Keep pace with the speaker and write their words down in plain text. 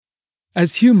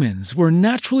As humans, we're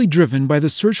naturally driven by the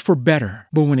search for better.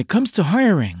 But when it comes to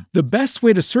hiring, the best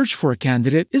way to search for a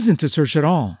candidate isn't to search at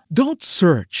all. Don't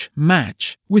search,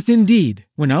 match with Indeed.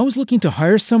 When I was looking to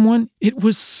hire someone, it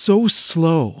was so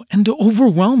slow and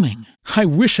overwhelming. I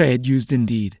wish I had used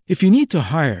Indeed. If you need to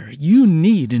hire, you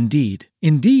need Indeed.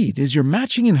 Indeed is your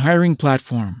matching and hiring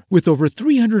platform with over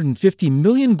 350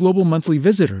 million global monthly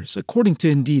visitors, according to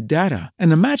Indeed data,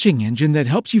 and a matching engine that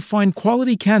helps you find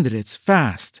quality candidates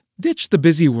fast. Ditch the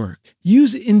busy work.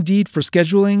 Use Indeed for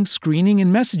scheduling, screening,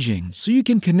 and messaging so you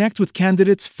can connect with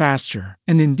candidates faster.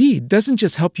 And Indeed doesn't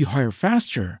just help you hire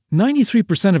faster.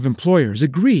 93% of employers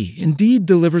agree Indeed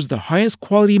delivers the highest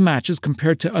quality matches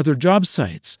compared to other job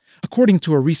sites, according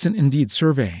to a recent Indeed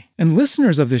survey. And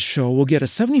listeners of this show will get a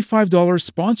 $75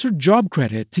 sponsored job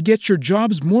credit to get your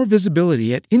jobs more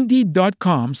visibility at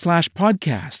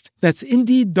Indeed.com/podcast. That's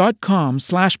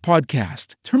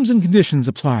Indeed.com/podcast. Terms and conditions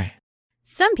apply.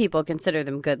 Some people consider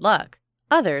them good luck.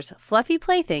 Others, fluffy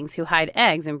playthings who hide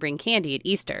eggs and bring candy at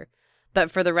Easter.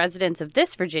 But for the residents of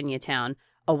this Virginia town,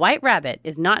 a white rabbit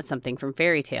is not something from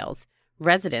fairy tales.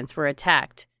 Residents were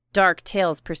attacked. Dark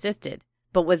tales persisted.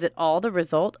 But was it all the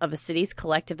result of a city's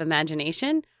collective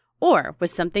imagination? Or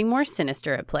was something more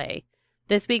sinister at play?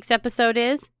 This week's episode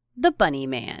is The Bunny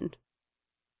Man.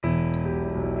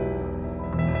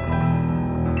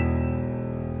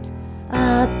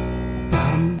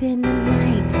 Bump in the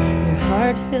night, your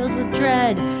heart fills with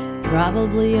dread.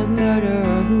 Probably a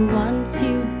murderer who wants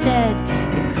you dead.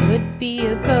 It could be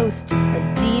a ghost,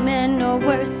 a demon, or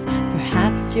worse.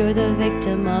 Perhaps you're the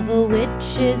victim of a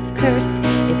witch's curse.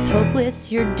 It's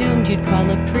hopeless, you're doomed. You'd call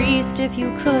a priest if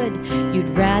you could. You'd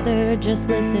rather just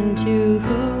listen to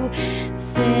Who?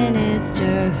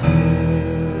 Sinisterhood.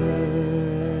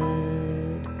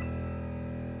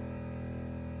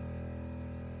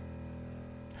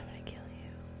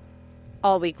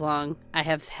 All week long, I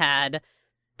have had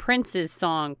Prince's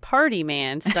song Party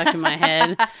Man stuck in my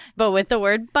head, but with the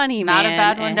word bunny man. Not a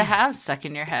bad one to have stuck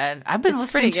in your head. I've been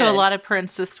listening to a lot of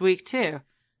Prince this week, too.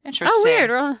 Interesting. Oh, weird.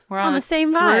 We're on the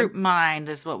same vibe. Group mind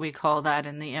is what we call that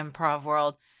in the improv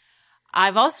world.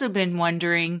 I've also been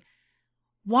wondering,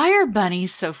 why are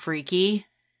bunnies so freaky?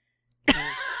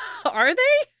 Are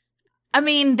they? I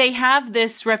mean, they have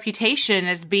this reputation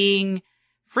as being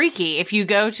freaky. If you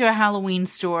go to a Halloween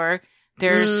store,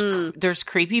 there's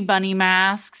creepy bunny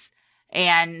masks,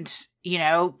 and, you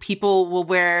know, people will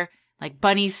wear, like,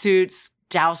 bunny suits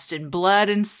doused in blood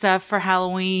and stuff for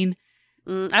Halloween.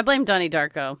 I blame Donnie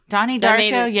Darko. Donnie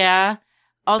Darko, yeah.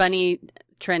 Also, bunny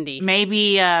trendy.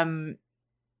 Maybe the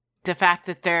fact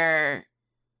that they're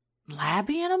lab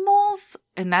animals,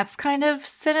 and that's kind of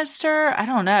sinister. I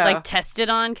don't know. Like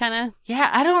tested on, kind of?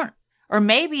 Yeah, or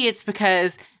maybe it's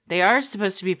because they are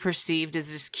supposed to be perceived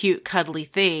as this cute, cuddly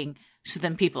thing, so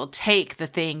then people take the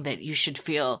thing that you should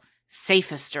feel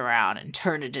safest around and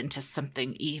turn it into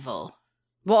something evil.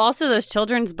 Well, also those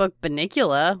children's book,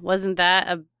 Bunnicula, wasn't that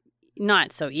a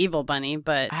not so evil bunny,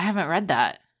 but... I haven't read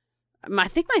that. I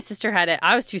think my sister had it.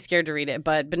 I was too scared to read it,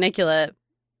 but Bunnicula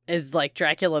is like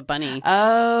Dracula bunny.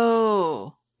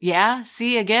 Oh, yeah.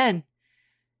 See, again,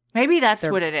 maybe that's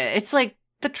what it is. It's like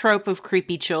the trope of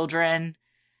creepy children.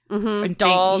 Mm-hmm.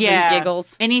 Dolls and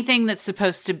giggles. Anything that's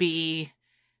supposed to be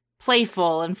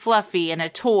playful and fluffy and a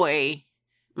toy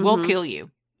will kill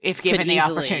you if given the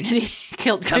opportunity.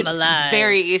 Come alive.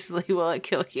 Very easily will it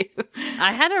kill you.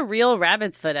 I had a real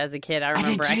rabbit's foot as a kid, I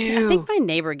remember. I did too. Actually, I think my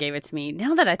neighbor gave it to me.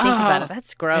 Now that I think about it,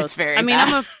 that's gross. It's very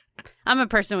bad. I'm a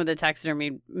person with a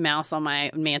taxidermy mouse on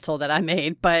my mantle that I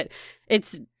made, but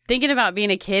it's thinking about being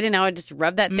a kid, and I would just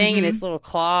rub that thing in its little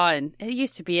claw, and it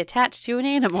used to be attached to an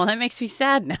animal. That makes me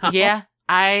sad now. Yeah,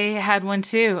 I had one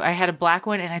too. I had a black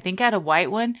one, and I think I had a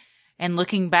white one. And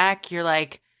looking back, you're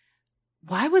like,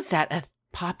 why was that a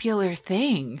popular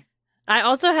thing? I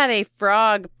also had a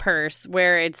frog purse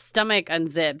where its stomach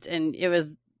unzipped, and it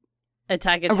was a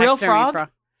real frog?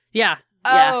 Yeah.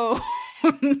 Oh,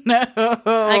 no.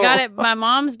 I got it. My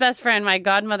mom's best friend, my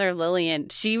godmother Lillian,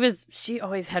 she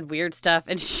always had weird stuff,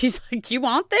 and she's like, "You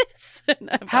want this?"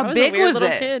 How big was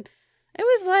it? Kid. It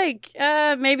was like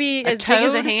maybe as big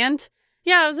as a hand.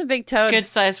 Yeah, it was a big toad. Good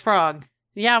sized frog.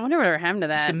 Yeah, I wonder what happened to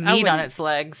that. Some meat on its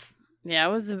legs.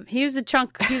 Yeah, he was a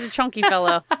chunky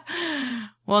fellow.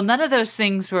 Well, none of those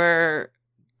things were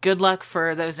good luck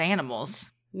for those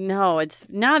animals. No, it's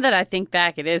now that I think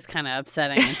back, it is kind of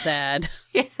upsetting and sad.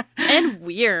 Yeah. And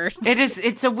weird. It is.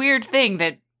 It's a weird thing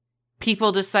that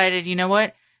people decided, you know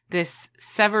what? This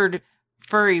severed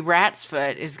furry rat's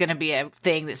foot is going to be a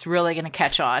thing that's really going to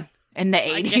catch on. In the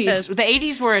 80s. The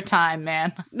 80s were a time,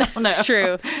 man. That's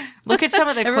true. Look at some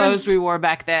of the clothes we wore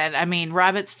back then. I mean,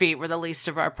 rabbit's feet were the least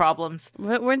of our problems.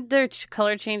 Weren't there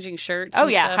color-changing shirts? Oh,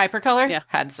 yeah. Stuff? Hypercolor? Yeah.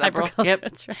 Had several. Hypercolor, Yep.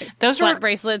 that's right. Slap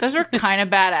bracelets. Those were kind of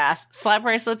badass. Slap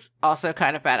bracelets, also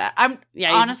kind of badass.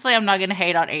 Honestly, I'm not going to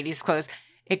hate on 80s clothes,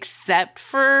 except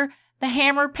for the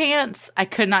hammer pants. I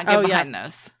could not get behind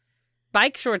those.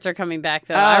 Bike shorts are coming back,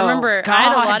 though. I remember I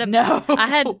had a lot of... No. I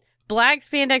had black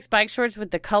spandex bike shorts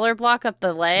with the color block up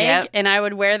the leg, and I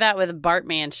would wear that with a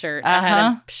Bartman shirt. I had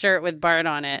a shirt with Bart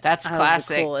on it. That's classic. Was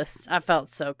the coolest. I felt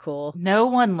so cool. No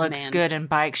one looks good in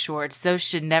bike shorts. Those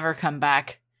should never come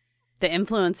back. The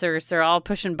influencers, they're all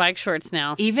pushing bike shorts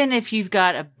now. Even if you've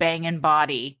got a banging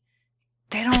body,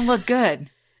 they don't look good.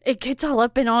 It gets all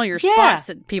up in all your spots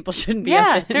that people shouldn't be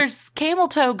up in. There's camel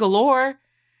toe galore.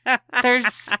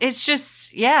 It's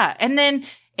just, And then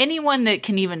anyone that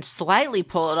can even slightly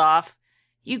pull it off,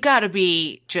 you gotta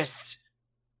be just,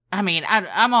 I mean,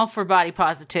 I'm all for body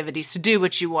positivity, so do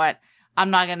what you want. I'm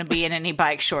not gonna be in any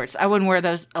bike shorts. I wouldn't wear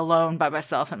those alone by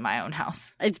myself in my own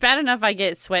house. It's bad enough I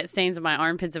get sweat stains in my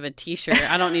armpits of a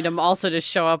t-shirt. I don't need them also to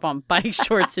show up on bike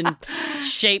shorts in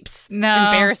shapes. No.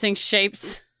 Embarrassing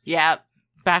shapes. Yeah.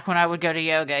 Back when I would go to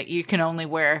yoga, you can only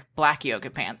wear black yoga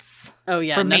pants. Oh,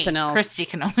 yeah, For nothing me, else. Christy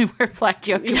can only wear black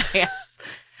yoga pants.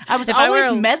 I was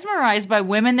always mesmerized by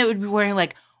women that would be wearing,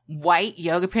 like, white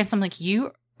yoga pants. I'm like,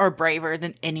 you are braver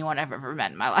than anyone I've ever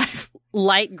met in my life.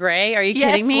 Light gray? Are you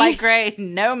kidding me? Light gray.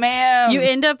 No, ma'am. You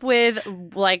end up with,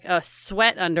 like, a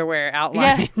sweat underwear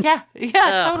outline. Yeah,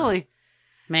 totally.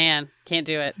 Man, can't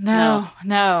do it.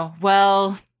 No.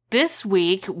 Well... This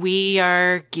week, we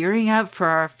are gearing up for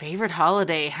our favorite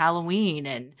holiday, Halloween,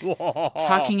 and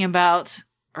talking about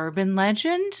urban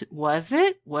legend. Was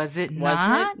it? Was it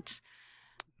not?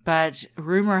 But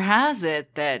rumor has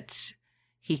it that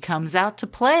he comes out to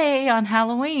play on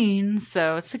Halloween,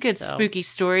 so it's a good spooky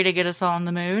story to get us all in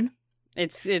the mood.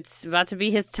 It's about to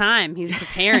be his time. He's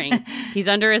preparing. He's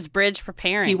under his bridge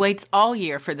preparing. He waits all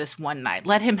year for this one night.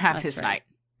 Let him have his night.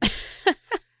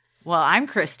 Well, I'm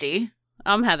Christy.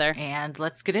 I'm Heather. And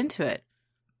let's get into it.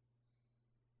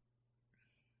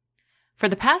 For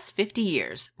the past 50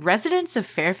 years, residents of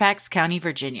Fairfax County,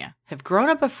 Virginia, have grown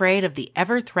up afraid of the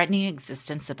ever-threatening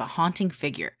existence of a haunting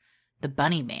figure, the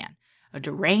Bunny Man, a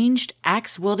deranged,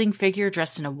 axe-wielding figure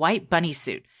dressed in a white bunny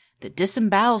suit that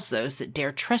disembowels those that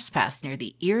dare trespass near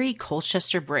the eerie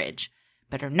Colchester Bridge,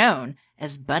 better known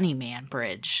as Bunny Man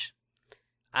Bridge.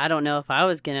 I don't know if I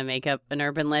was going to make up an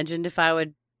urban legend if I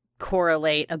would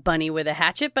correlate a bunny with a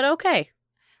hatchet, but okay.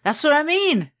 That's what I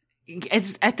mean. I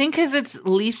think because it's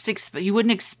least you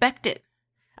wouldn't expect it.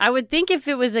 I would think if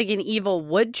it was like an evil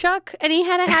woodchuck and he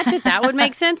had a hatchet, that would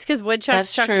make sense because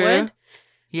woodchucks chuck wood.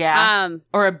 Yeah.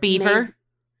 Or a beaver.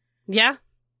 Yeah.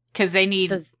 Because they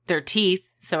need their teeth,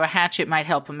 so a hatchet might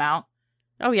help them out.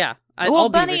 Oh, yeah. Well,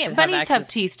 bunnies have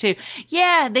teeth, too.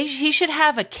 Yeah, he should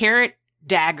have a carrot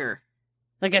dagger.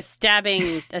 Like a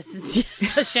stabbing, a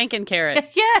shanking carrot.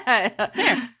 Yeah.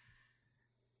 There.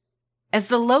 As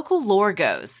the local lore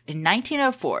goes, in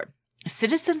 1904,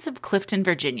 citizens of Clifton,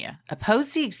 Virginia,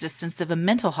 opposed the existence of a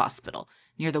mental hospital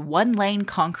near the one-lane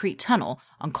concrete tunnel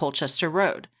on Colchester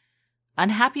Road.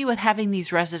 Unhappy with having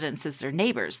these residents as their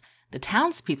neighbors, the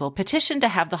townspeople petitioned to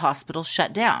have the hospital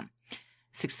shut down.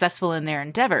 Successful in their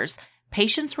endeavors,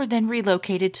 patients were then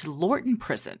relocated to Lorton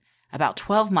Prison, about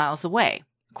 12 miles away,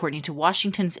 according to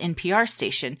Washington's NPR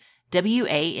station,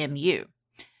 WAMU.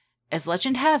 As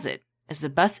legend has it, as the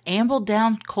bus ambled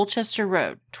down Colchester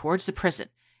Road towards the prison,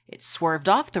 it swerved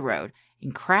off the road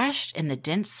and crashed in the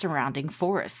dense surrounding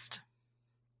forest.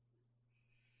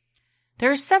 There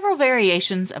are several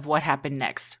variations of what happened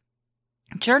next.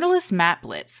 Journalist Matt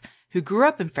Blitz, who grew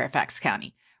up in Fairfax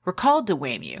County, recalled to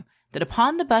WAMU that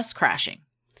upon the bus crashing,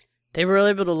 they were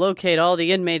able to locate all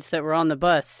the inmates that were on the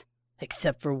bus,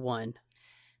 except for one.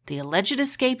 The alleged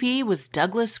escapee was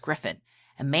Douglas Griffin,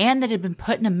 a man that had been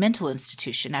put in a mental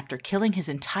institution after killing his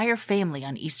entire family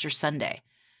on Easter Sunday.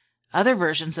 Other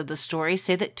versions of the story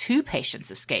say that 2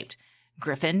 patients escaped,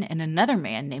 Griffin and another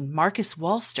man named Marcus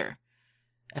Walster.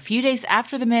 A few days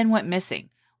after the men went missing,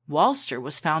 Walster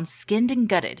was found skinned and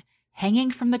gutted, hanging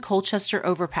from the Colchester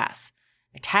overpass.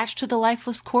 Attached to the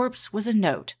lifeless corpse was a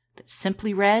note that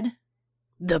simply read,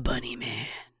 "The Bunny Man."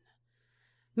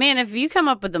 Man, if you come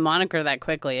up with the moniker that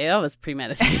quickly, that was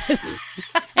premeditated.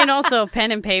 And also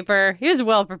pen and paper. He was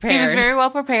well prepared. He was very well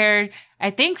prepared.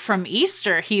 I think from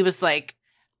Easter, he was like,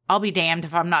 I'll be damned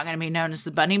if I'm not going to be known as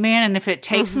the Bunny Man. And if it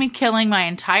takes me killing my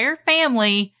entire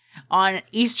family on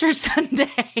Easter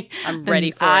Sunday, I'm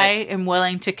ready for I am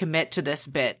willing to commit to this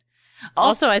bit.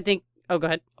 Also, I think, oh, go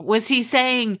ahead. Was he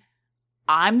saying,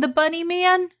 I'm the bunny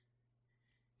man?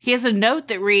 He has a note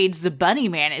that reads, the bunny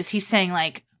man. Is he saying,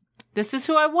 like, this is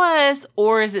who I was?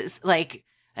 Or is it, like,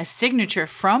 a signature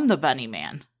from the bunny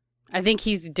man? I think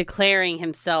he's declaring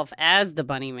himself as the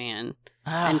bunny man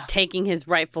and taking his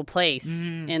rightful place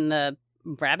in the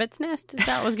rabbit's nest. Is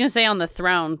that what I was going to say, on the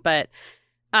throne? But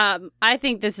I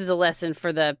think this is a lesson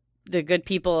for the good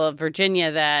people of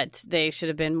Virginia, that they should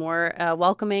have been more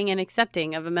welcoming and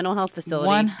accepting of a mental health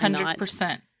facility.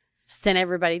 100%. Send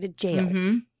everybody to jail.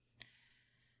 Mm-hmm.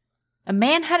 A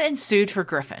manhunt ensued for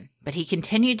Griffin, but he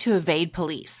continued to evade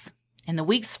police. In the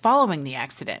weeks following the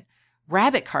accident,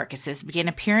 rabbit carcasses began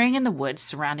appearing in the woods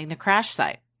surrounding the crash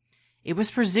site. It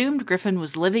was presumed Griffin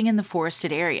was living in the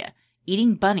forested area,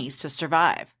 eating bunnies to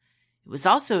survive. It was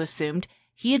also assumed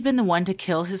he had been the one to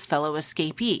kill his fellow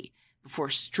escapee, before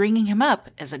stringing him up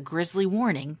as a grisly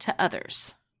warning to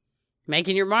others.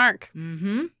 Making your mark.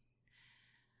 Mm-hmm.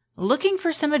 Looking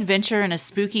for some adventure and a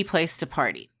spooky place to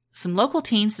party, some local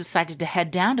teens decided to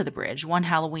head down to the bridge one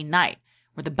Halloween night,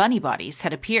 where the bunny bodies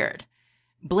had appeared.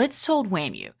 Blitz told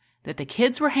WAMU that the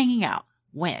kids were hanging out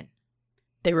when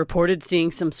they reported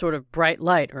seeing some sort of bright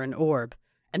light or an orb,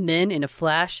 and then in a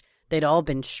flash, they'd all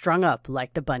been strung up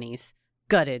like the bunnies,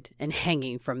 gutted and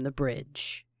hanging from the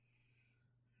bridge.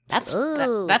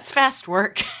 That's fast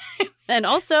work. And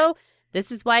also,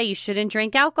 this is why you shouldn't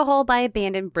drink alcohol by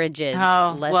abandoned bridges.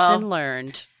 Lesson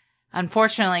learned.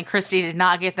 Unfortunately, Christy did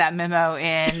not get that memo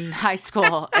in high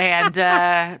school, and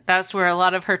that's where a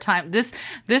lot of her time. This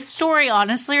story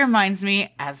honestly reminds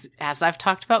me, as I've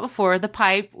talked about before, the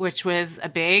Pipe, which was a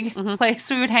big place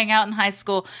we would hang out in high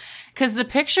school, because the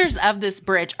pictures of this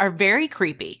bridge are very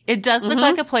creepy. It does look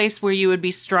like a place where you would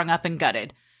be strung up and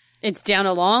gutted. It's down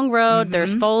a long road.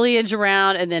 There's foliage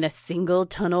around, and then a single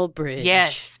tunnel bridge.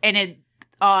 Yes, and it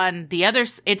on the other,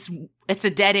 it's a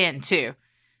dead end too.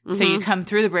 So you come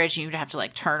through the bridge and you'd have to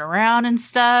like turn around and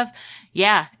stuff.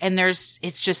 Yeah. And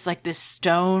it's just like this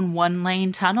stone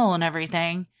 1-lane tunnel and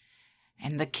everything.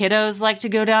 And the kiddos like to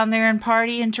go down there and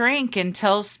party and drink and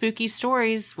tell spooky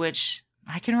stories, which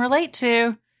I can relate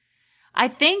to. I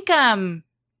think,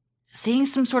 seeing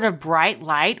some sort of bright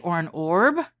light or an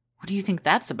orb. What do you think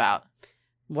that's about?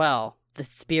 Well, the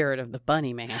spirit of the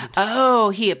bunny man.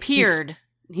 Oh, he appeared.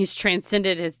 He's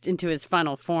transcended into his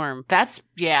final form. That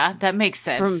makes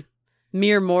sense. From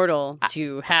mere mortal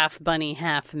to half bunny,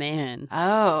 half man.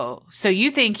 Oh, so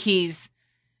you think he's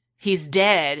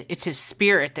dead? It's his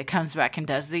spirit that comes back and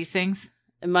does these things?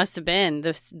 It must have been.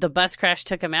 The bus crash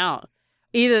took him out.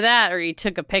 Either that or he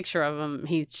took a picture of him.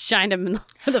 He shined him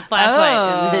with a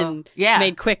flashlight and then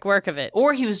made quick work of it.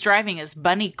 Or he was driving his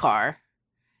bunny car.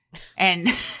 And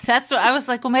that's what I was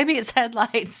like, well, maybe it's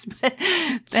headlights, but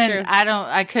then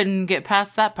I couldn't get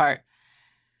past that part.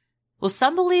 Well,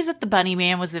 some believe that the bunny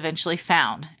man was eventually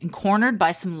found and cornered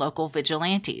by some local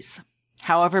vigilantes.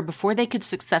 However, before they could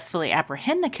successfully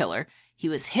apprehend the killer, he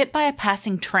was hit by a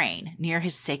passing train near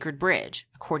his sacred bridge,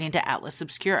 according to Atlas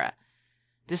Obscura.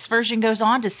 This version goes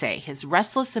on to say his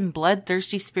restless and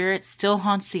bloodthirsty spirit still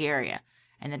haunts the area,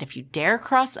 and that if you dare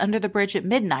cross under the bridge at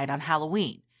midnight on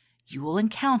Halloween, you will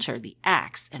encounter the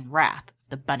axe and wrath of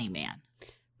the bunny man.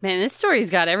 Man, this story's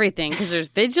got everything, because there's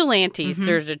vigilantes,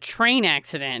 there's a train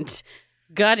accident,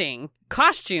 gutting,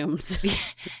 costumes,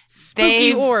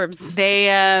 spooky orbs.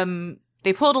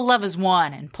 They pulled a Love Is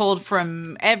One and pulled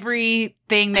from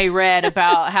everything they read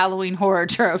about Halloween horror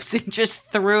tropes and just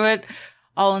threw it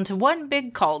all into one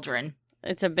big cauldron.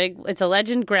 It's a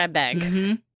legend grab bag.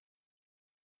 Mm-hmm.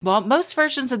 Well, most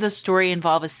versions of this story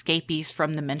involve escapees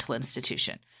from the mental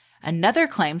institution. Another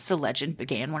claims the legend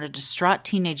began when a distraught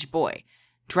teenage boy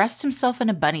dressed himself in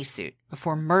a bunny suit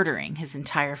before murdering his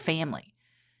entire family.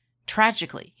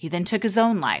 Tragically, he then took his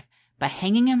own life by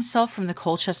hanging himself from the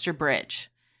Colchester Bridge.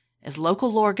 As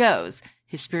local lore goes,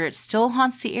 his spirit still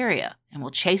haunts the area and will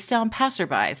chase down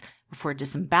passerbys before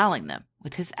disemboweling them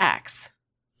with his axe.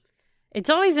 It's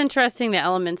always interesting the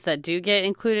elements that do get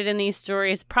included in these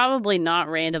stories, probably not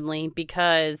randomly,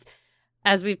 because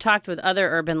as we've talked with other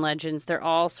urban legends, they're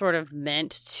all sort of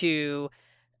meant to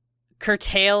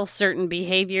curtail certain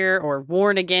behavior or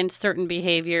warn against certain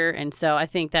behavior. And so I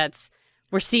think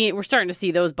we're starting to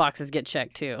see those boxes get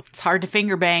checked too. It's hard to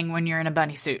finger bang when you're in a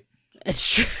bunny suit.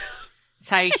 It's true. That's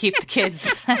how you keep the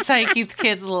kids. That's how you keep the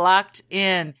kids locked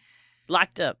in.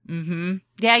 Locked up. Mm-hmm.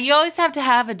 Yeah, you always have to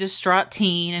have a distraught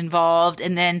teen involved,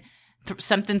 and then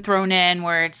something thrown in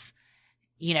where it's,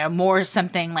 more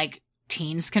something like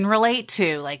teens can relate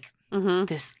to, like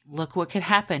this. Look what could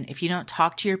happen if you don't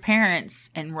talk to your parents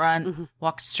and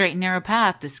walk a straight and narrow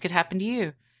path. This could happen to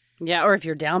you. Yeah, or if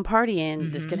you're down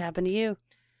partying, this could happen to you.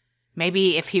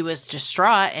 maybe if he was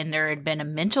distraught and there had been a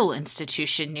mental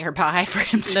institution nearby for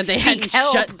him to that they seek hadn't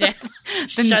help, shut down, then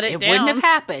shut it it down. wouldn't have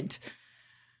happened.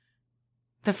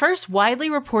 The first widely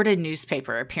reported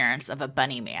newspaper appearance of a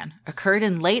bunny man occurred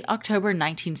in late October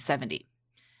 1970.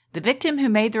 The victim who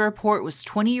made the report was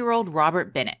 20-year-old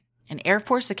Robert Bennett, an Air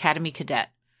Force Academy cadet.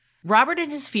 Robert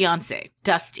and his fiancée,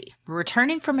 Dusty, were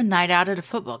returning from a night out at a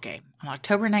football game on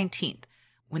October 19th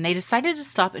when they decided to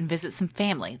stop and visit some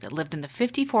family that lived in the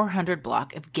 5400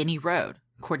 block of Guinea Road,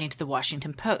 according to the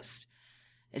Washington Post.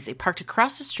 As they parked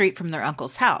across the street from their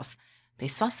uncle's house, they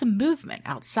saw some movement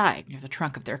outside near the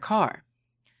trunk of their car.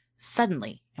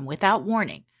 Suddenly, and without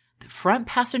warning, the front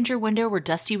passenger window where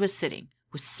Dusty was sitting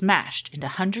was smashed into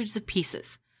hundreds of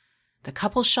pieces. The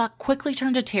couple's shock quickly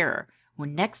turned to terror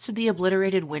when next to the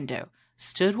obliterated window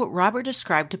stood what Robert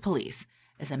described to police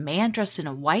as a man dressed in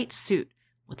a white suit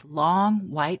with long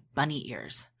white bunny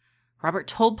ears. Robert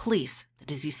told police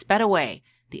that as he sped away,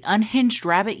 the unhinged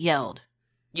rabbit yelled,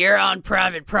 "You're on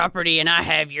private property and I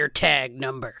have your tag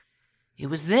number." It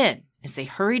was then, as they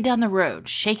hurried down the road,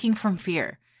 shaking from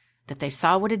fear, that they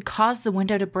saw what had caused the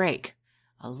window to break,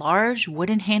 a large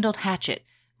wooden-handled hatchet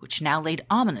which now laid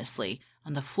ominously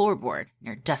on the floorboard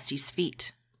near Dusty's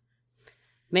feet.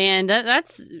 Man,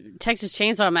 that's Texas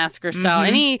Chainsaw Massacre style. Mm-hmm.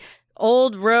 Any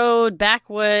old road,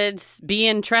 backwoods,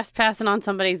 being trespassing on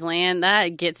somebody's land,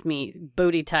 that gets me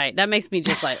booty tight. That makes me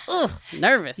just like, ugh,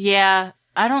 nervous. Yeah,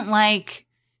 I don't like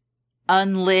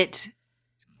unlit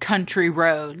country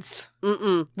roads.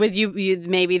 With you,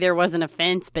 maybe there wasn't a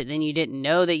fence, but then you didn't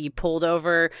know that you pulled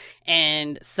over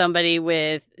and somebody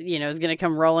with, is going to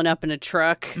come rolling up in a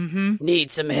truck, need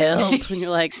some help. And you're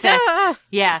like, ah!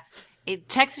 Yeah.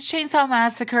 Texas Chainsaw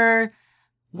Massacre.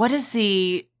 What is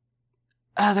the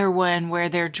other one where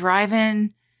they're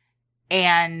driving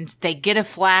and they get a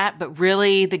flat, but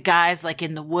really the guy's like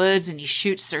in the woods and he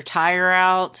shoots their tire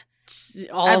out?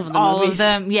 All of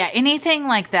them. Yeah. Anything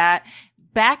like that.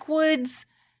 Backwoods,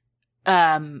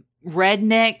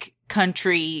 redneck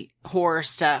country horror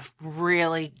stuff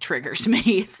really triggers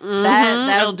me.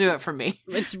 That'll do it for me.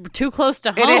 It's too close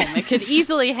to home. It could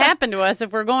easily happen to us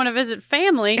if we're going to visit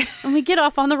family and we get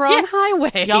off on the wrong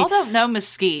highway. Y'all don't know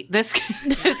Mesquite. This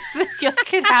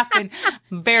could happen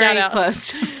very close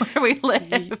to where we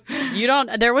live. You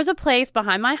don't. There was a place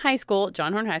behind my high school,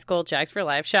 John Horn High School, Jags for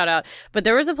Life, shout out. But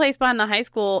there was a place behind the high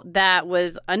school that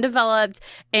was undeveloped,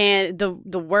 and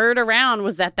the word around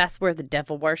was that that's where the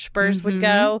devil worshippers would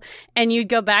go. And you'd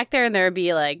go back there and there would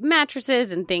be like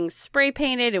mattresses and things spray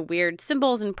painted and weird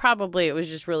symbols, and probably it was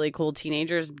just really cool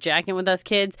teenagers jacking with us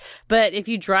kids. But if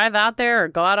you drive out there or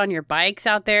go out on your bikes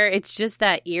out there, it's just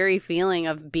that eerie feeling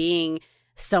of being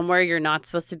somewhere you're not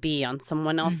supposed to be on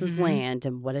someone else's land.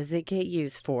 And what does it get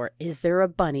used for? Is there a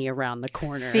bunny around the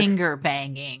corner? Finger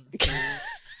banging.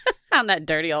 On that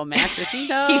dirty old mattress,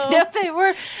 they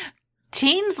were.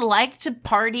 Teens like to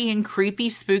party in creepy,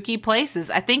 spooky places.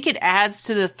 I think it adds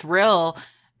to the thrill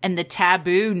and the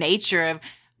taboo nature of,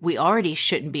 we already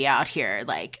shouldn't be out here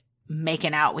like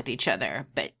making out with each other,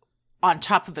 but on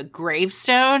top of a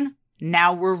gravestone,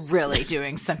 now we're really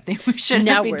doing something we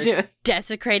shouldn't be doing.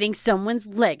 Desecrating someone's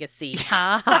legacy.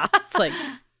 Ha ha. It's like,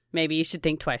 maybe you should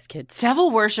think twice, kids.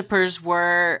 Devil worshippers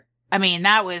were,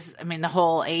 the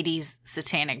whole 80s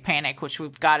satanic panic, which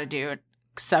we've got to do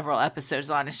several episodes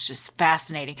on. It's just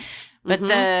fascinating. But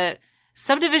the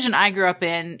subdivision I grew up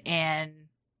in, and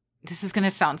this is going to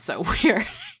sound so weird,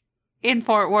 in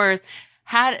Fort Worth,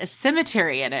 had a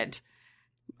cemetery in it.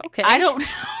 Okay. I don't know.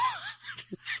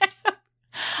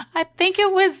 I think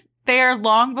it was there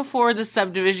long before the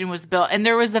subdivision was built, and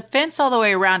there was a fence all the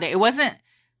way around it. It wasn't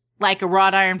like a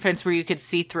wrought iron fence where you could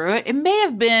see through it. It may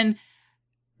have been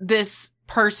this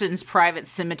person's private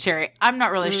cemetery. I'm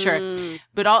not really sure.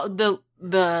 But all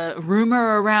the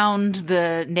rumor around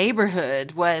the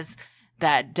neighborhood was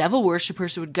that devil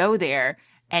worshippers would go there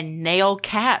and nail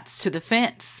cats to the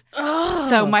fence. Oh.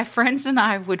 So my friends and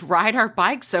I would ride our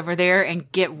bikes over there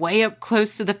and get way up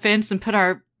close to the fence and put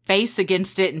our face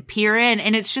against it and peer in.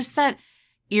 And it's just that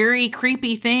eerie,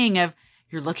 creepy thing of,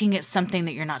 you're looking at something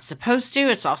that you're not supposed to.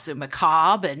 It's also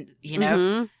macabre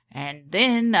and, and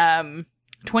then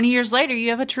 20 years later, you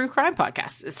have a true crime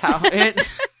podcast. Is how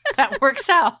that works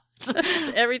out.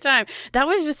 Every time. That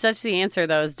was just such the answer,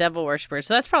 though, is devil worshippers.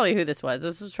 So that's probably who this was.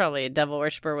 This was probably a devil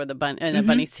worshipper with a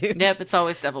bunny suit. Yep, it's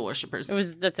always devil worshippers.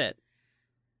 That's it.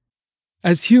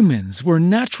 As humans, we're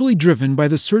naturally driven by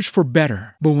the search for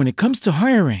better. But when it comes to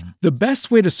hiring, the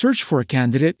best way to search for a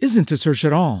candidate isn't to search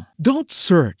at all. Don't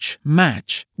search,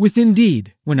 match with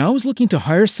Indeed. When I was looking to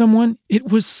hire someone,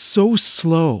 it was so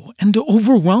slow and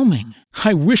overwhelming.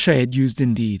 I wish I had used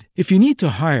Indeed. If you need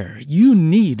to hire, you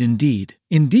need Indeed.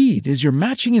 Indeed is your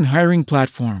matching and hiring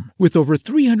platform with over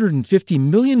 350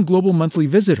 million global monthly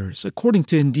visitors, according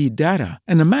to Indeed data,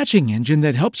 and a matching engine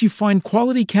that helps you find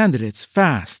quality candidates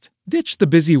fast. Ditch the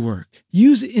busy work.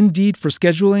 Use Indeed for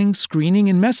scheduling,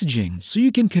 screening, and messaging so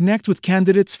you can connect with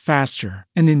candidates faster.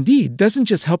 And Indeed doesn't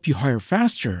just help you hire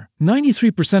faster.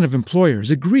 93% of employers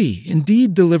agree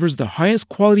Indeed delivers the highest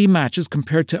quality matches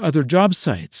compared to other job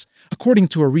sites, according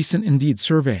to a recent Indeed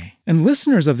survey. And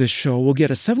listeners of this show will get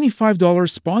a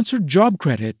 $75 sponsored job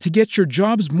credit to get your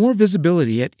jobs more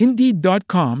visibility at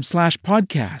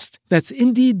Indeed.com/podcast. That's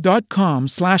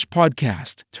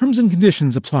Indeed.com/podcast. Terms and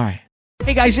conditions apply.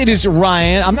 Hey guys, it is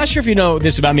Ryan. I'm not sure if you know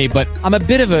this about me, but I'm a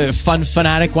bit of a fun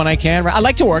fanatic when I can. I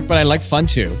like to work, but I like fun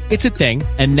too. It's a thing.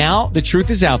 And now the truth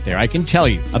is out there. I can tell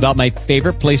you about my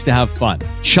favorite place to have fun.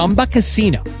 Chumba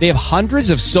Casino. They have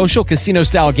hundreds of social casino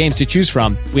style games to choose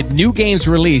from with new games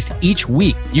released each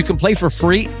week. You can play for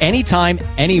free anytime,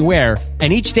 anywhere.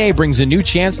 And each day brings a new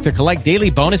chance to collect daily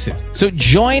bonuses. So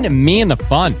join me in the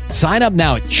fun. Sign up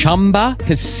now at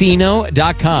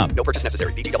ChumbaCasino.com. No purchase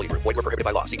necessary. VGW Group. Void where prohibited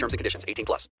by law. See terms and conditions.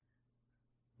 18+.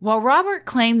 While Robert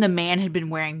claimed the man had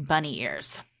been wearing bunny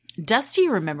ears, Dusty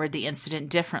remembered the incident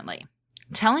differently,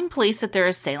 telling police that their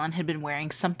assailant had been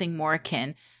wearing something more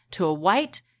akin to a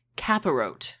white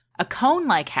capirote, a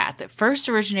cone-like hat that first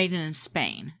originated in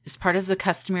Spain as part of the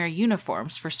customary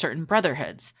uniforms for certain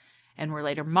brotherhoods, and were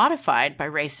later modified by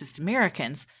racist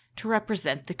Americans to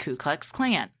represent the Ku Klux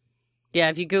Klan. Yeah,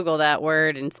 if you Google that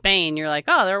word in Spain, you're like,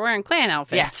 oh, they're wearing Klan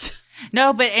outfits. Yes.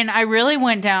 No, and I really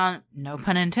went down, no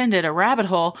pun intended, a rabbit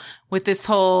hole with this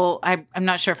whole, I'm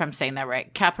not sure if I'm saying that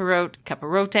right,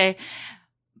 capirote.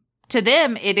 To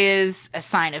them, it is a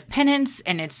sign of penance,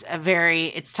 and it's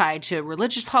tied to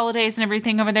religious holidays and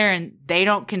everything over there, and they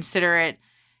don't consider it,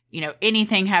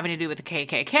 anything having to do with the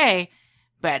KKK.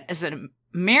 But as an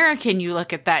American, you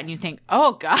look at that and you think,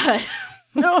 oh God,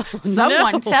 No,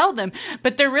 someone tell them.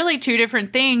 But they're really two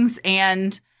different things.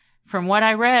 And from what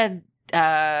I read,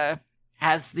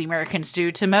 as the Americans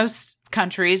do to most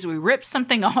countries, we rip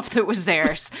something off that was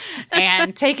theirs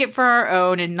and take it for our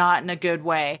own, and not in a good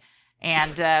way.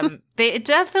 And it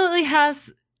definitely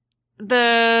has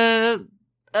the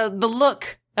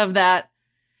look of that.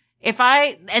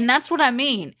 And that's what I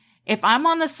mean. If I'm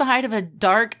on the side of a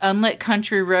dark, unlit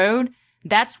country road,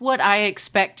 that's what I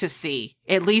expect to see.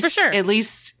 At least, for sure. At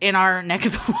least in our neck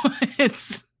of the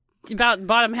woods. About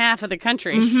bottom half of the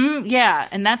country. Mm-hmm, yeah.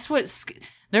 And that's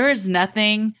there is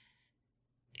nothing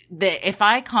that if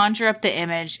I conjure up the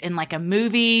image in like a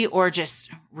movie or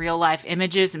just real life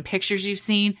images and pictures you've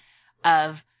seen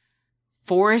of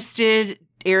forested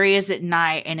areas at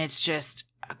night, and it's just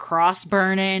a cross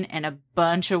burning and a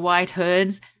bunch of white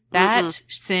hoods, that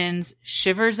sends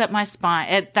shivers up my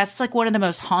spine. That's like one of the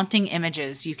most haunting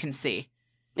images you can see.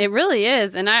 It really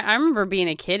is. And I remember being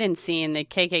a kid and seeing the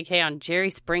KKK on Jerry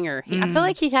Springer. I feel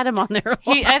like he had him on there a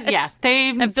lot. Yeah,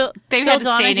 they've had a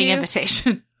standing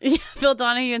invitation. Yeah, Phil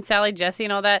Donahue and Sally Jesse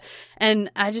and all that.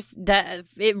 And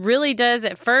it really does.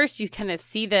 At first, you kind of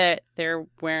see that they're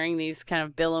wearing these kind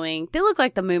of billowing. They look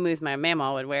like the muumuus my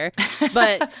mama would wear.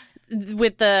 But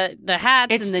with the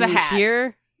hats, it's and then the you hat.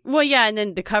 hear... Well, yeah, and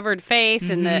then the covered face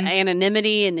and the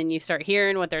anonymity, and then you start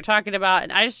hearing what they're talking about.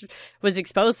 And I just was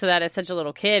exposed to that as such a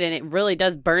little kid, and it really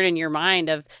does burn in your mind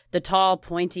of the tall,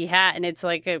 pointy hat, and it's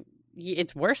like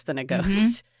it's worse than a ghost.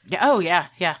 Mm-hmm. Yeah. Oh, yeah,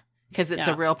 because it's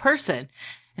a real person.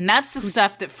 And that's the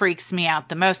stuff that freaks me out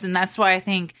the most, and that's why I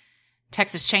think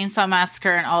Texas Chainsaw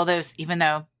Massacre and all those, even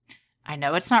though I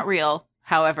know it's not real,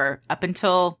 however, up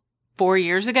until 4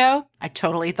 years ago, I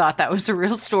totally thought that was a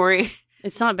real story.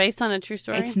 It's not based on a true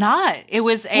story? It's not. It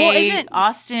was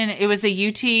it was a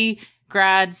UT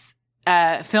grads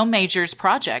film majors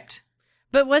project.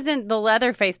 But wasn't the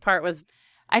Leatherface part was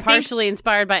partially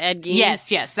inspired by Ed Gein? Yes,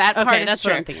 that part is that's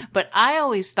true. what I'm thinking. But I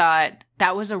always thought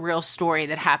that was a real story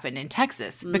that happened in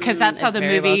Texas, because that's how the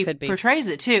movie portrays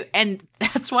it too. And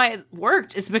that's why it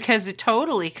worked, is because it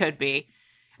totally could be.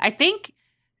 I think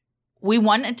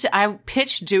I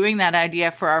pitched doing that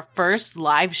idea for our first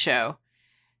live show.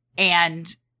 And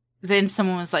then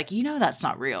someone was like, that's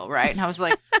not real, right? And I was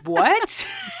like, what?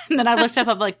 And then I looked up,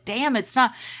 I'm like, damn, it's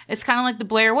not. It's kind of like the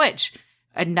Blair Witch,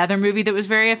 another movie that was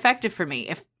very effective for me.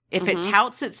 If it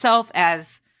touts itself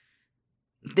as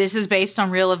this is based on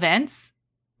real events,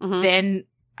 then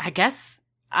I guess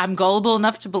I'm gullible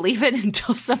enough to believe it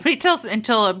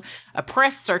until a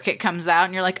press circuit comes out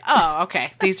and you're like, oh,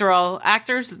 okay, these are all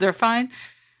actors. They're fine.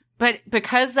 But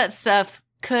because that stuff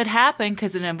could happen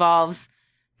because it involves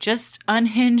just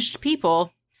unhinged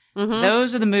people,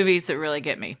 those are the movies that really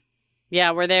get me.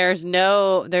 Yeah, where there's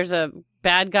a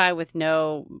bad guy with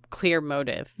no clear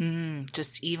motive.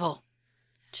 Just evil.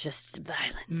 Just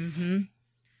violence.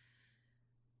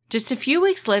 Just a few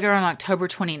weeks later on October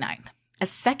 29th, a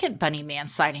second Bunny Man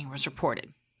sighting was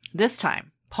reported. This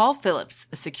time, Paul Phillips,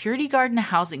 a security guard in a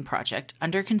housing project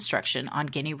under construction on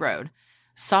Guinea Road,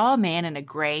 saw a man in a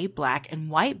gray, black, and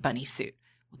white bunny suit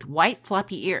with white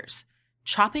floppy ears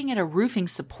chopping at a roofing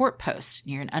support post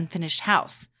near an unfinished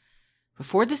house.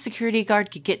 Before the security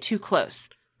guard could get too close,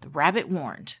 the rabbit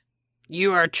warned,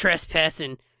 "You are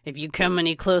trespassing. If you come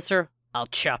any closer, I'll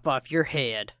chop off your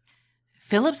head."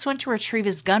 Phillips went to retrieve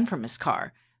his gun from his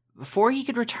car. Before he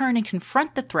could return and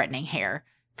confront the threatening hare,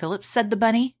 Phillips said the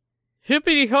bunny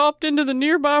hippity-hopped into the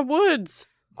nearby woods,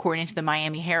 according to the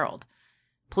Miami Herald.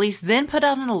 Police then put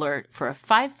out an alert for a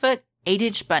 5-foot,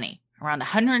 8-inch bunny, around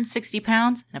 160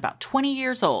 pounds and about 20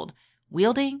 years old,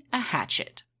 wielding a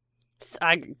hatchet.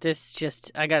 I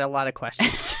got a lot of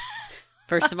questions.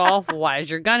 First of all, why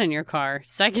is your gun in your car?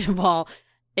 Second of all,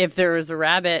 if there was a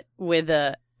rabbit with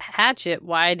a hatchet,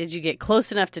 why did you get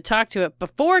close enough to talk to it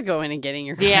before going and getting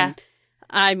your gun? Yeah.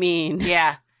 I mean...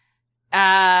 Yeah.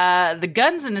 The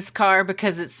gun's in his car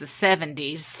because it's the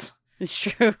 70s. It's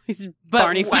true. He's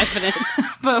Barney Fifing it.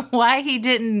 But why he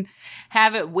didn't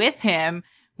have it with him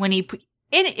when he...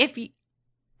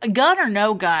 a gun or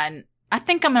no gun, I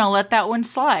think I'm going to let that one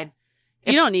slide.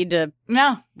 You don't need to...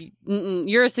 No.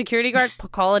 You're a security guard.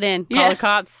 Call it in. Call the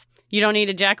cops. You don't need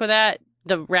to jack with that.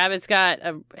 The rabbit's got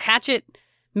a hatchet.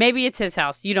 Maybe it's his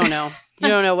house. You don't know. You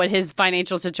don't know what his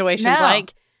financial situation's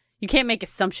like. You can't make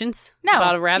assumptions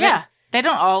about a rabbit. Yeah. They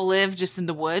don't all live just in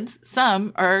the woods.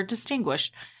 Some are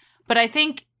distinguished. But I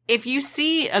think if you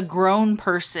see a grown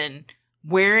person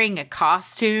wearing a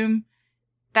costume,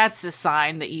 that's a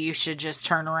sign that you should just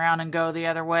turn around and go the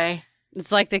other way.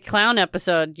 It's like the clown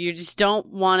episode. You just don't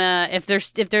want to... If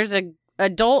there's a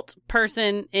adult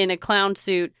person in a clown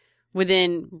suit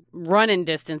within running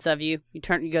distance of you, you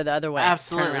go the other way.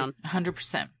 Absolutely. Turn around.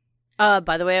 100%.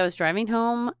 By the way, I was driving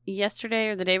home yesterday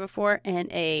or the day before,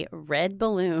 and a red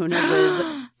balloon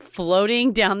was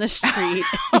floating down the street.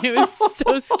 It was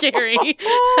so scary.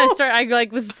 I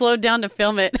was slowed down to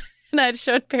film it, and I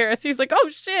showed Paris. He was like, "Oh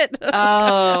shit!"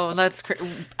 Oh, that's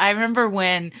I remember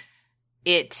when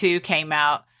it too came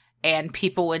out, and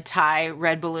people would tie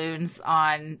red balloons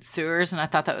on sewers, and I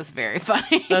thought that was very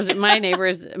funny.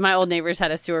 My old neighbors had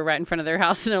a sewer right in front of their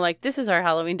house, and they're like, "This is our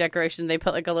Halloween decoration." They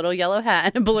put like a little yellow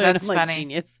hat and a balloon. That's I'm like, funny.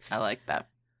 Genius. I like that.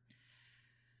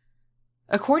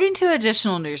 According to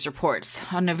additional news reports,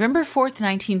 on November 4th,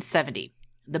 1970,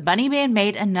 the Bunny Man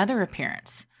made another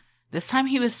appearance. This time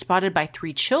he was spotted by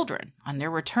 3 children on their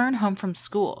return home from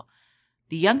school.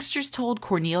 The youngsters told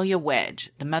Cornelia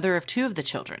Wedge, the mother of 2 of the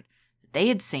children, that they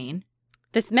had seen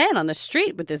this man on the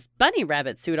street with his bunny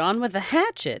rabbit suit on with a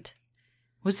hatchet.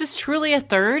 Was this truly a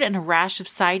third in a rash of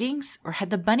sightings, or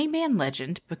had the Bunny Man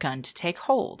legend begun to take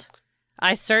hold?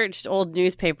 I searched old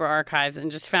newspaper archives and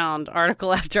just found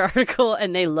article after article,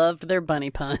 and they loved their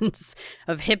bunny puns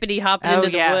of hippity hopping into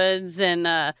the woods and,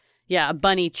 a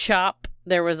bunny chop.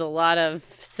 There was a lot of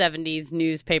 70s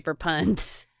newspaper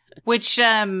puns. Which,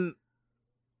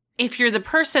 if you're the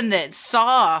person that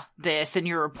saw this and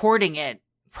you're reporting it,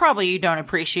 probably you don't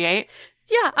appreciate.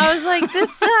 Yeah, I was like,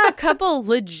 this couple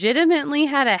legitimately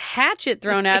had a hatchet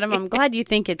thrown at him. I'm glad you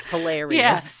think it's hilarious.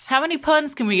 Yes. How many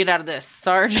puns can we get out of this,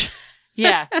 Sarge?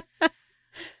 Yeah.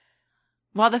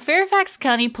 While the Fairfax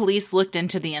County Police looked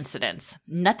into the incidents,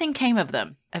 nothing came of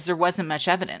them, as there wasn't much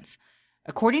evidence.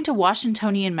 According to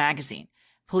Washingtonian Magazine,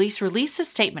 police released a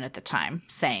statement at the time,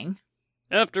 saying,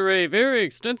 "After a very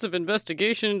extensive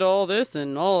investigation into all this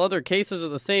and all other cases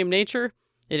of the same nature,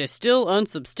 it is still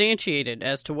unsubstantiated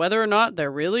as to whether or not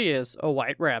there really is a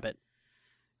white rabbit."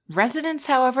 Residents,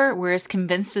 however, were as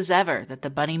convinced as ever that the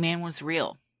Bunny Man was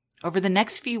real. Over the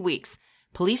next few weeks,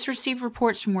 police received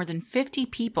reports from more than 50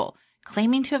 people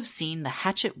claiming to have seen the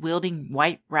hatchet-wielding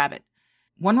white rabbit.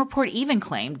 One report even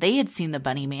claimed they had seen the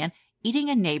Bunny Man eating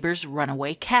a neighbor's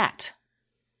runaway cat.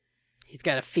 He's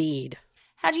got a feed.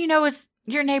 How do you know it's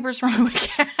your neighbor's runaway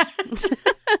cat?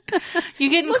 You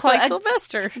getting close? Like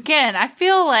Sylvester. Again, I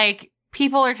feel like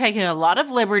people are taking a lot of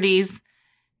liberties.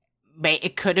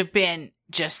 It could have been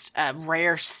just a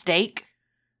rare steak.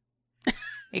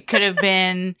 It could have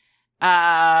been,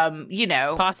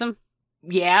 possum.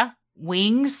 Yeah,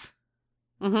 wings.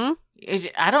 Mm-hmm.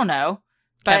 I don't know.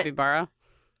 But capybara.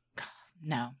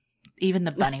 No. Even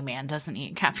the bunny man doesn't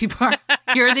eat capybara.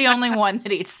 You're the only one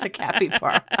that eats the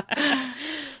capybara.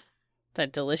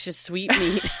 That delicious sweet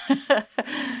meat.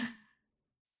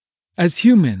 As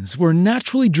humans, we're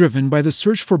naturally driven by the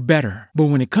search for better. But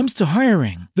when it comes to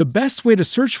hiring, the best way to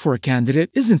search for a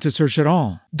candidate isn't to search at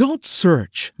all. Don't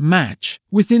search, match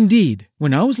with Indeed.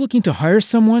 When I was looking to hire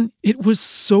someone, it was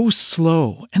so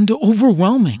slow and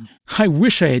overwhelming. I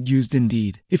wish I had used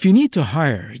Indeed. If you need to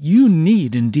hire, you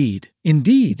need Indeed.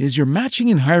 Indeed is your matching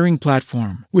and hiring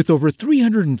platform with over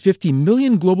 350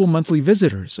 million global monthly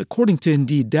visitors, according to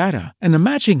Indeed data, and a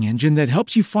matching engine that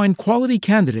helps you find quality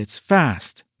candidates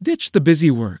fast. Ditch the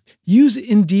busy work. Use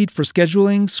Indeed for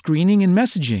scheduling, screening, and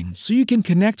messaging so you can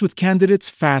connect with candidates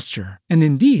faster. And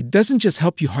Indeed doesn't just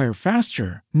help you hire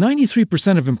faster.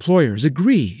 93% of employers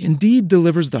agree Indeed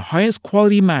delivers the highest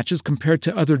quality matches compared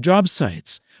to other job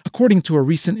sites, according to a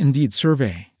recent Indeed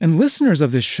survey. And listeners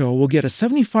of this show will get a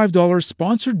 $75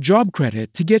 sponsored job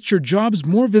credit to get your jobs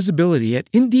more visibility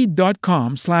at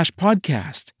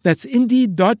Indeed.com/podcast. That's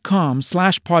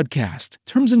Indeed.com/podcast.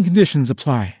 Terms and conditions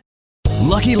apply.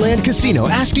 Lucky Land Casino,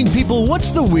 asking people, what's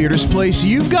the weirdest place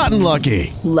you've gotten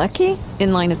lucky? Lucky?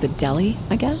 In line at the deli,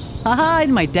 I guess? Aha,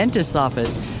 in my dentist's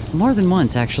office. More than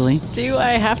once, actually. Do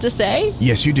I have to say?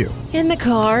 Yes, you do. In the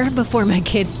car before my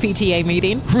kids' PTA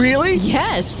meeting. Really?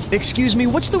 Yes. Excuse me,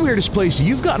 what's the weirdest place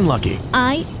you've gotten lucky?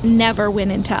 I never win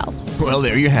and tell. Well,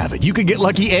 there you have it. You can get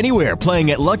lucky anywhere,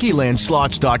 playing at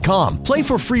LuckyLandSlots.com. Play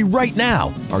for free right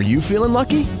now. Are you feeling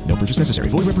lucky? No purchase necessary.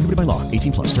 Void where prohibited by law.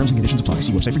 18+. Terms and conditions apply.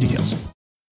 See website for details.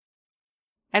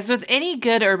 As with any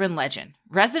good urban legend,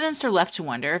 residents are left to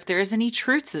wonder if there is any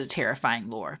truth to the terrifying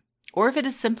lore, or if it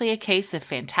is simply a case of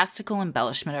fantastical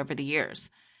embellishment over the years.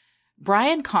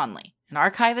 Brian Conley, an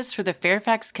archivist for the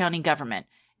Fairfax County government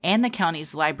and the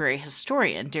county's library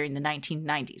historian during the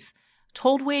 1990s,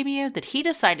 told Wayview that he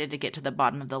decided to get to the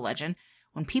bottom of the legend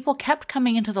when people kept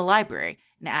coming into the library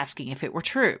and asking if it were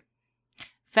true.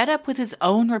 Fed up with his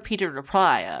own repeated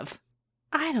reply of,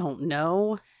 I don't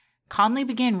know, Conley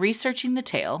began researching the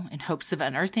tale in hopes of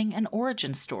unearthing an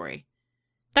origin story.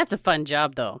 That's a fun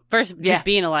job, though. First, just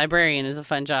being a librarian is a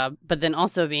fun job, but then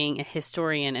also being a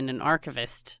historian and an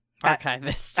archivist.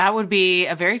 That would be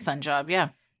a very fun job, yeah.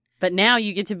 But now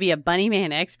you get to be a bunny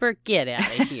man expert? Get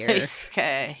out of here.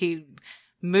 Okay, he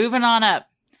moving on up.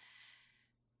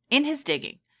 In his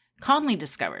digging, Conley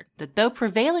discovered that though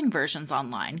prevailing versions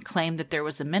online claimed that there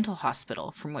was a mental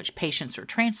hospital from which patients were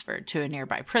transferred to a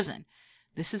nearby prison,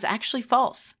 this is actually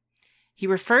false. He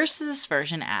refers to this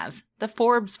version as the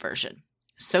Forbes version,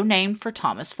 so named for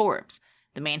Thomas Forbes,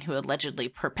 the man who allegedly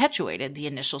perpetuated the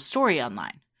initial story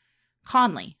online.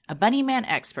 Conley, a bunny man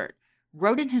expert,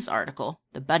 wrote in his article,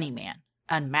 The Bunny Man,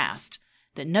 Unmasked,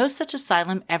 that no such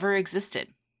asylum ever existed.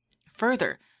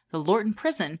 Further, the Lorton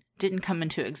Prison didn't come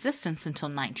into existence until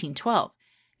 1912,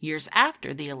 years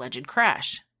after the alleged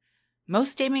crash.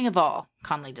 Most damning of all,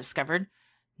 Conley discovered,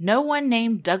 no one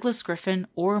named Douglas Griffin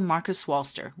or Marcus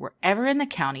Walster were ever in the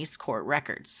county's court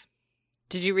records.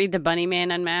 Did you read The Bunny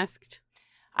Man Unmasked?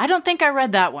 I don't think I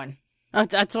read that one. Oh,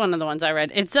 that's one of the ones I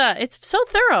read. It's so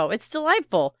thorough. It's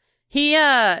delightful. He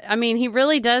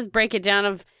really does break it down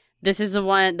of this is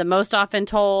the most often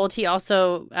told. He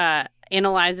also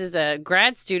analyzes a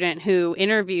grad student who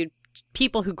interviewed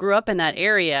people who grew up in that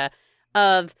area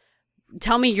of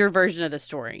tell me your version of the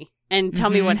story and tell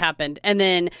me what happened. And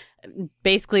then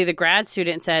basically the grad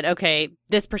student said, okay,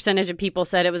 this percentage of people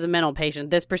said it was a mental patient.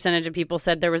 This percentage of people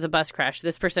said there was a bus crash.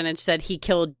 This percentage said he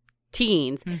killed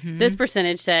teens. This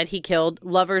percentage said he killed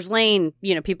Lover's Lane,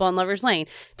 people on Lover's Lane,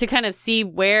 to kind of see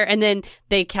where. And then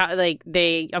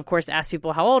they of course ask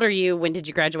people, how old are you? When did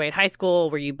you graduate high school?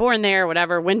 Were you born there?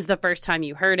 Whatever. When's the first time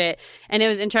you heard it? And it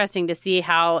was interesting to see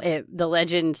how the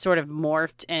legend sort of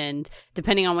morphed, and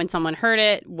depending on when someone heard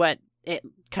it, what it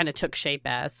kind of took shape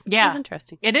as. Yeah. It was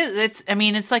interesting. It is.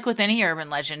 It's like with any urban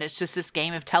legend. It's just this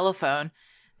game of telephone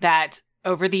that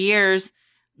over the years,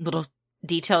 little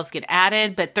details get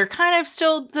added, but they're kind of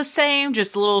still the same,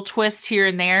 just a little twist here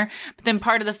and there. But then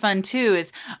part of the fun too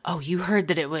is, oh, you heard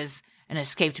that it was an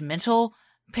escaped mental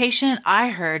patient. I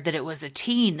heard that it was a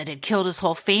teen that had killed his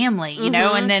whole family, you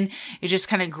know, and then it just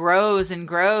kind of grows and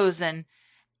grows. And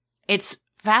it's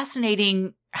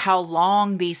fascinating how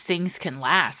long these things can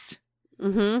last.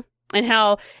 And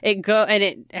how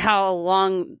how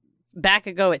long back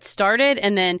ago it started,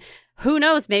 and then who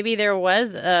knows? Maybe there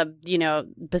was,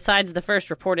 besides the first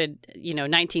reported,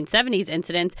 1970s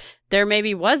incidents, there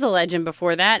maybe was a legend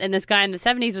before that. And this guy in the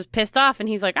 70s was pissed off and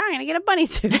he's like, I'm going to get a bunny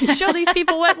suit and show these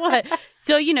people what.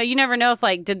 So, you never know if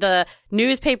did the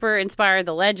newspaper inspire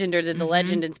the legend or did the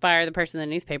legend inspire the person in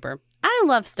the newspaper? I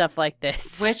love stuff like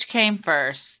this. Which came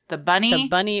first? The bunny? The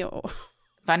bunny.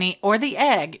 Bunny or the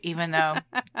egg, even though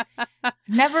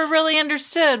never really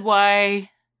understood why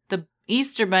the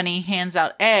Easter Bunny hands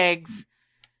out eggs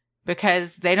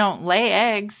because they don't lay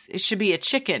eggs. It should be a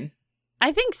chicken.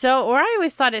 I think so. Or I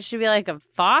always thought it should be like a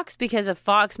fox because a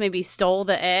fox maybe stole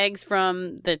the eggs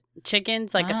from the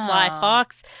chickens, like a sly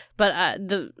fox. But I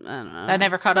don't know. That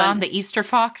never caught on. The Easter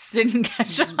fox didn't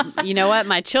catch on. You know what?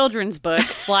 My children's book,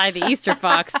 Sly the Easter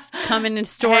Fox, coming in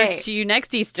stores to you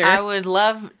next Easter. I would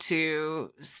love to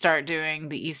start doing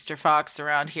the Easter fox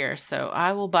around here, so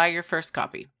I will buy your first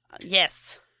copy.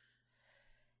 Yes.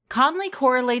 Conley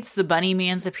correlates the Bunny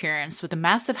Man's appearance with the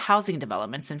massive housing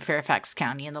developments in Fairfax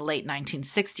County in the late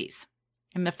 1960s.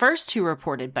 In the first 2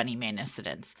 reported Bunny Man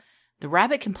incidents, the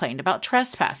rabbit complained about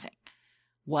trespassing.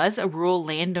 Was a rural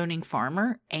landowning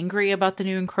farmer angry about the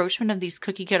new encroachment of these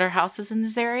cookie-cutter houses in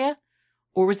this area?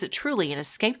 Or was it truly an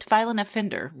escaped violent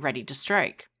offender ready to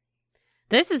strike?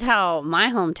 This is how my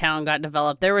hometown got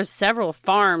developed. There was several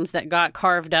farms that got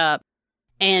carved up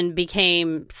and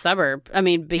became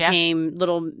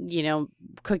little,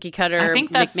 cookie cutter I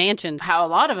think that's McMansions. How a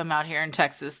lot of them out here in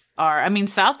Texas are. I mean,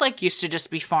 South Lake used to just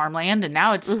be farmland, and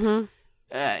now it's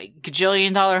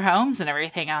gajillion-dollar homes and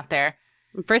everything out there.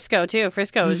 Frisco, too.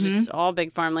 Frisco is just all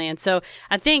big farmland. So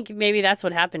I think maybe that's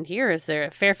what happened here is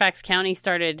Fairfax County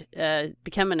started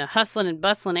becoming a hustling and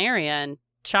bustling area and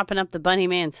chopping up the Bunny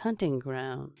Man's hunting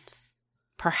grounds.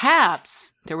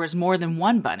 Perhaps there was more than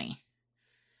one bunny.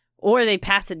 Or they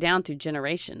pass it down through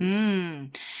generations.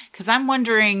 Because I'm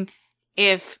wondering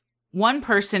if one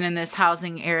person in this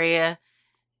housing area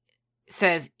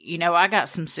says, I got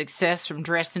some success from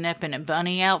dressing up in a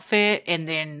bunny outfit and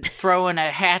then throwing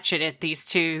a hatchet at these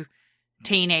 2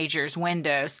 teenagers'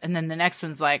 windows. And then the next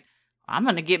one's like, I'm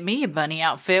going to get me a bunny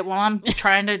outfit while I'm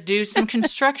trying to do some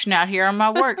construction out here on my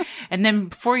work. And then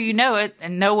before you know it,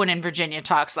 and no one in Virginia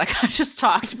talks like I just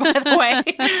talked, by the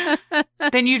way,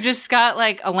 then you just got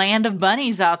a land of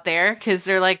bunnies out there because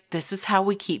they're like, this is how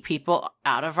we keep people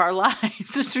out of our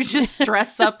lives. We just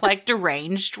dress up like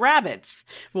deranged rabbits.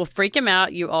 We'll freak them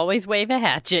out. You always wave a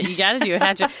hatchet. You got to do a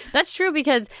hatchet. That's true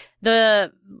because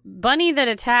the bunny that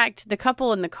attacked the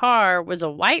couple in the car was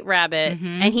a white rabbit,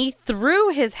 and he threw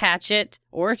his hatchet,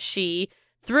 or she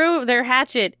threw their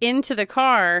hatchet into the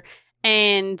car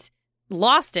and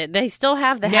lost it. They still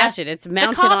have the hatchet. It's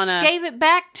mounted on a... The cops gave it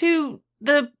back to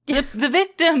the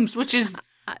victims, which is,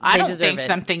 I don't think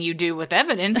something you do with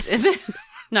evidence, is it?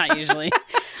 Not usually.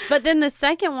 But then the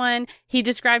second one, he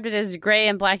described it as gray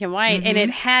and black and white, and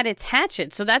it had its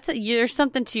hatchet. So there's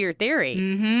something to your theory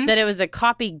that it was a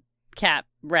copycat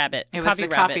rabbit. It was a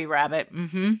copy rabbit.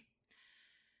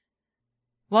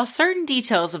 While certain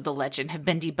details of the legend have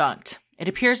been debunked, it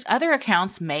appears other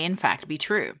accounts may in fact be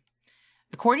true.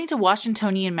 According to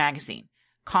Washingtonian magazine,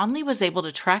 Conley was able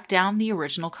to track down the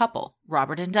original couple,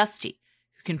 Robert and Dusty,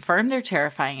 who confirmed their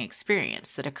terrifying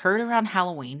experience that occurred around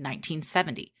Halloween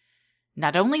 1970.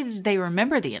 Not only did they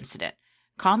remember the incident,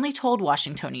 Conley told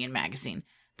Washingtonian magazine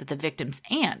that the victim's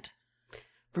aunt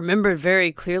remembered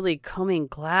very clearly combing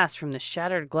glass from the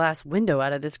shattered glass window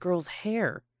out of this girl's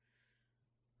hair.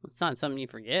 It's not something you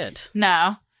forget.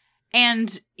 No.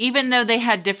 And even though they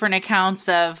had different accounts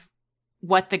of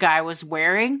what the guy was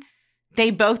wearing, they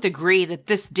both agree that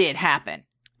this did happen.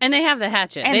 And they have the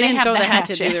hatchet. They didn't throw the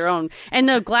hatchet through their own. And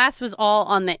the glass was all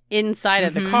on the inside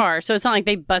of the car. So it's not like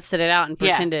they busted it out and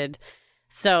pretended. Yeah.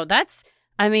 So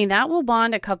that will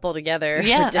bond a couple together.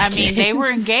 Yeah. They were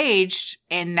engaged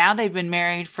and now they've been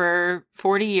married for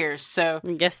 40 years. So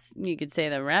I guess you could say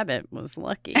the rabbit was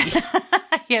lucky.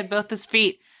 He had both his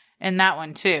feet in that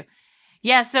one too.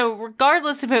 Yeah. So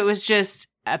regardless if it was just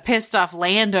a pissed off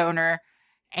landowner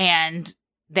and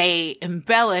they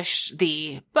embellish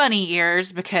the bunny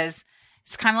ears because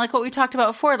it's kind of like what we talked about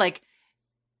before. Like,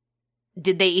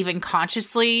 did they even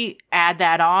consciously add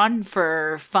that on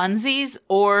for funsies,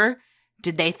 or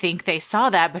did they think they saw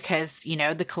that because,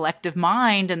 the collective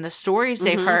mind and the stories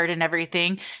they've heard and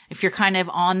everything, if you're kind of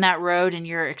on that road and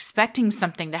you're expecting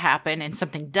something to happen and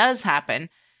something does happen,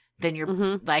 then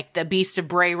you're like the Beast of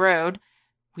Bray Road.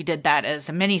 We did that as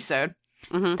a mini-sode.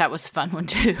 That was a fun one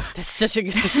too. That's such a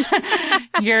good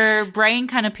Your brain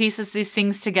kind of pieces these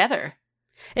things together.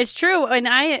 It's true. And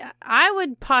I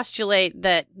would postulate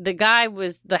that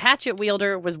the hatchet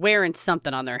wielder was wearing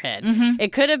something on their head. Mm-hmm.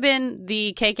 It could have been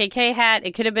the KKK hat.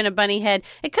 It could have been a bunny head.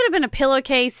 It could have been a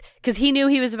pillowcase because he knew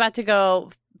he was about to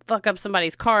go fuck up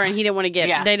somebody's car and he didn't want to they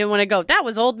didn't want to go. That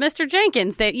was old Mr.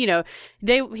 Jenkins.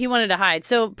 He wanted to hide.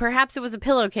 So perhaps it was a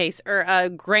pillowcase or a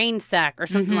grain sack or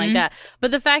something like that.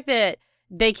 But the fact that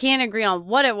they can't agree on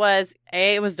what it was.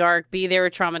 A, it was dark. B, they were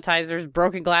traumatized. There's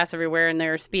broken glass everywhere and they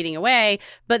were speeding away.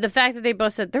 But the fact that they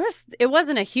both said it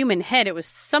wasn't a human head. It was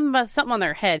something on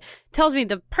their head tells me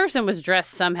the person was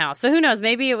dressed somehow. So who knows?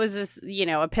 Maybe it was this,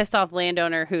 a pissed off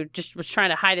landowner who just was trying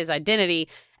to hide his identity.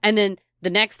 And then the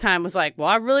next time was like,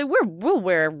 well, we'll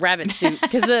wear a rabbit suit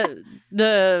because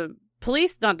the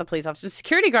police, not the police officer, the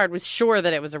security guard was sure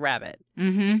that it was a rabbit.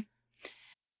 Mm-hmm.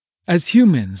 As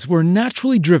humans, we're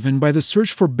naturally driven by the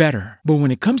search for better. But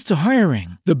when it comes to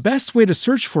hiring, the best way to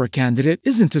search for a candidate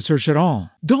isn't to search at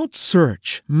all. Don't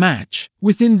search, match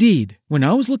with Indeed. When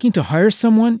I was looking to hire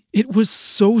someone, it was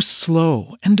so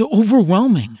slow and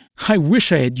overwhelming. I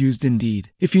wish I had used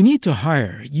Indeed. If you need to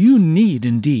hire, you need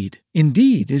Indeed.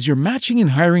 Indeed is your matching and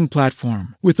hiring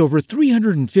platform with over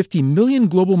 350 million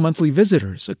global monthly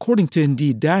visitors, according to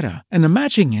Indeed data, and a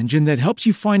matching engine that helps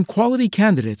you find quality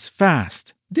candidates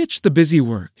fast. Ditch the busy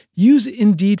work. Use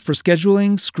Indeed for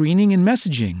scheduling, screening, and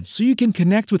messaging so you can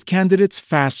connect with candidates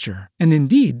faster. And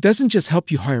Indeed doesn't just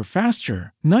help you hire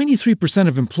faster. 93%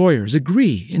 of employers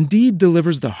agree Indeed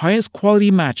delivers the highest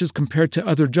quality matches compared to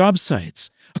other job sites,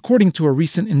 according to a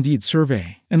recent Indeed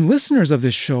survey. And listeners of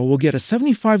this show will get a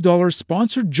 $75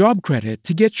 sponsored job credit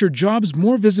to get your jobs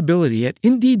more visibility at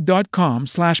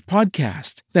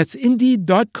Indeed.com/podcast. That's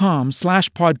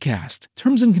Indeed.com/podcast.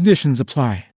 Terms and conditions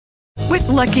apply. With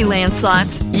Lucky Land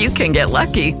Slots, you can get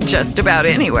lucky just about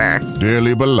anywhere.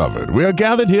 Dearly beloved, we are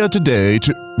gathered here today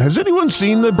to... Has anyone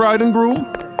seen the bride and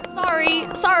groom?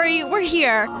 Sorry, we're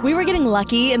here. We were getting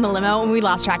lucky in the limo and we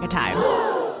lost track of time.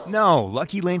 No,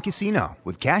 Lucky Land Casino,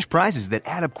 with cash prizes that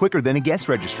add up quicker than a guest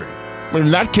registry.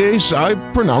 In that case, I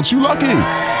pronounce you lucky.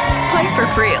 Play for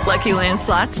free at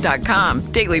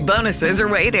LuckyLandSlots.com. Daily bonuses are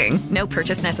waiting. No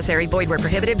purchase necessary. Void where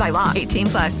prohibited by law.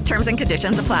 18+. Terms and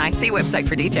conditions apply. See website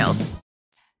for details.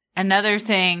 Another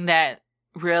thing that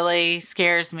really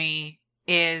scares me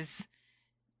is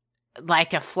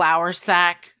like a flour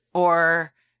sack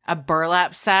or a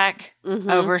burlap sack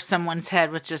over someone's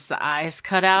head with just the eyes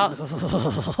cut out.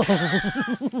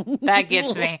 That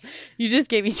gets me. You just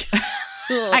gave me...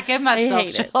 I give myself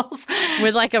chills.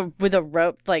 With a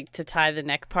rope to tie the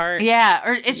neck part. Yeah,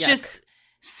 or it's just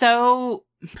so,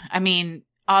 I mean,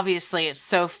 obviously it's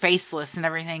so faceless and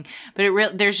everything,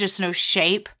 but there's just no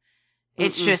shape.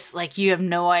 It's just like you have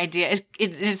no idea.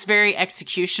 It's very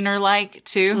Executioner-like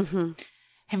too. Mm-hmm.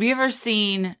 Have you ever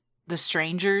seen The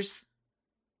Strangers?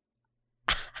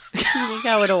 You think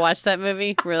I would have watched that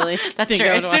movie? Really? That's true.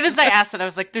 As soon as I asked it, I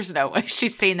was like, there's no way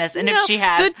she's seen this. And if she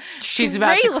has, she's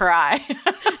about to cry.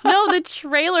 No, the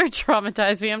trailer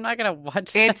traumatized me. I'm not going to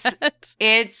watch that.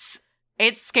 It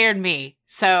scared me.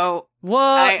 So.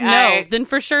 No, then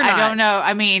for sure not. I don't know.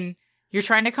 I mean, you're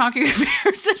trying to conquer your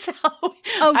fears this Halloween.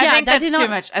 Oh, yeah. I think that's too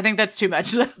much. I think that's too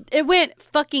much. It went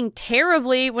fucking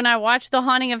terribly when I watched The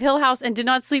Haunting of Hill House and did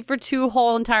not sleep for 2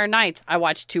 whole entire nights. I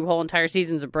watched 2 whole entire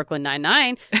seasons of Brooklyn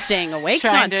Nine-Nine, staying awake,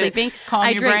 not sleeping.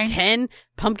 I drank 10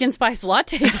 pumpkin spice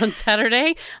lattes on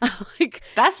Saturday.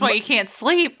 That's why you can't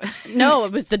sleep. No,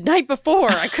 it was the night before.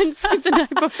 I couldn't sleep the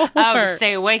night before. Oh, to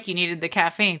stay awake, you needed the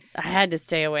caffeine. I had to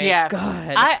stay awake. Yeah.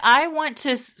 God. I want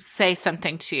to say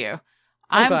something to you.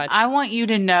 I want you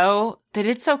to know that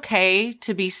it's okay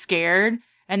to be scared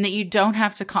and that you don't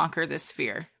have to conquer this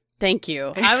fear. Thank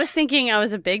you. I was thinking I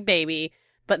was a big baby,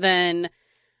 but then...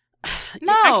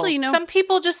 No, actually, some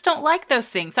people just don't like those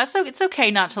things. It's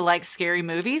okay not to like scary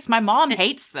movies. My mom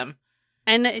hates them.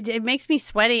 And it makes me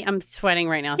sweaty. I'm sweating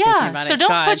right now thinking about it. So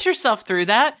don't put yourself through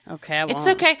that. Okay, I won't. It's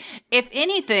okay. If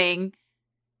anything,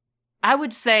 I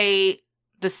would say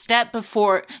the step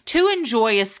before... To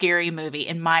enjoy a scary movie,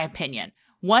 in my opinion,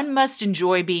 one must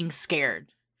enjoy being scared.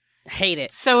 Hate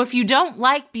it. So if you don't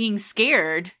like being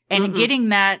scared and getting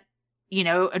that,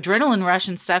 adrenaline rush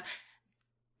and stuff,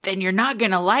 then you're not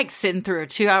going to like sitting through a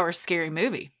 2-hour scary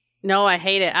movie. No, I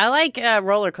hate it. I like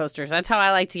roller coasters. That's how I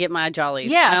like to get my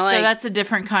jollies. Yeah, so that's a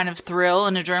different kind of thrill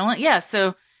and adrenaline. Yeah,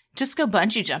 so just go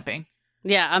bungee jumping.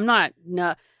 Yeah, I'm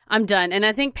done. And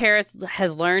I think Paris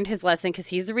has learned his lesson because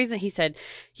he's the reason he said,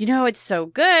 it's so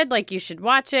good. Like, you should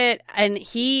watch it. And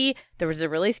the there was a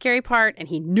really scary part, and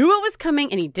he knew it was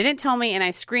coming, and he didn't tell me, and I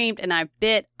screamed, and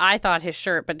I thought his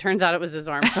shirt, but it turns out it was his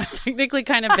arm, so I technically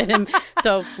kind of bit him.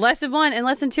 So lesson 1 and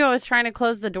lesson 2, I was trying to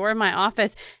close the door of my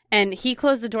office, and he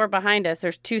closed the door behind us.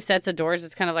 There's 2 sets of doors.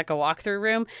 It's kind of like a walk-through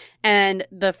room, and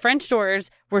the French doors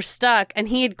were stuck, and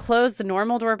he had closed the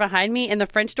normal door behind me, and the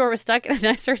French door was stuck, and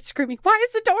I started screaming, why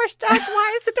is the door stuck?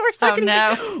 Why is the door stuck? Oh,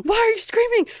 no. Like, why are you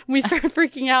screaming? And we started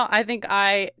freaking out. I think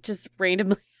I just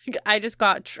randomly, I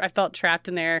felt trapped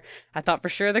in there. I thought for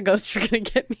sure the ghosts were going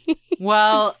to get me.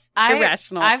 Well,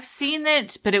 irrational. I've seen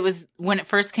it, but it was when it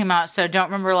first came out, so don't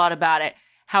remember a lot about it.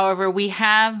 However, we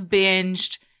have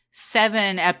binged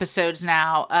 7 episodes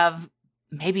now of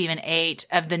maybe even 8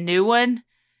 of the new one.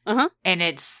 And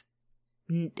it's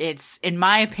in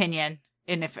my opinion,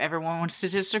 and if everyone wants to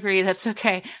disagree, that's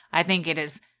okay. I think it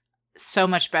is so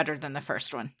much better than the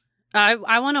first one.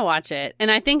 I want to watch it, and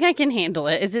I think I can handle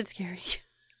it. Is it scary?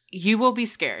 You will be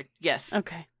scared, yes.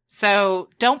 Okay. So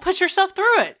don't put yourself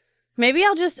through it. Maybe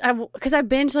I'll just, because I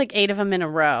binged like 8 of them in a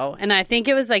row, and I think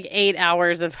it was like 8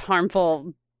 hours of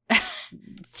harmful,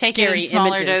 scary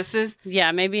smaller images. doses.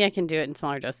 Yeah, maybe I can do it in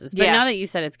smaller doses. But now that you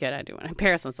said it's good, I do want to.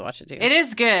 Paris wants to watch it too. It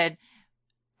is good.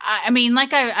 I mean,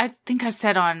 like I think I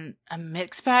said on a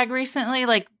Mixed Bag recently,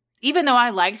 like, even though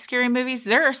I like scary movies,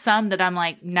 there are some that I'm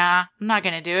like, nah, I'm not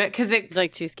going to do it because it's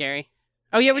like too scary.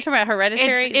 Oh, yeah, we're talking about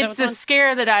Hereditary? It's a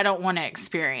scare that I don't want to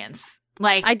experience.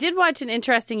 Like, I did watch an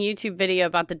interesting YouTube video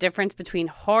about the difference between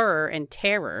horror and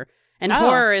terror. And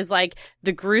horror is like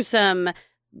the gruesome,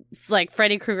 like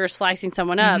Freddy Krueger slicing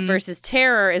someone up, versus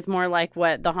terror is more like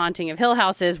what The Haunting of Hill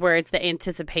House is, where it's the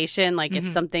anticipation, like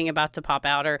is something about to pop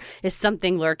out or is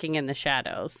something lurking in the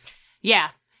shadows. Yeah.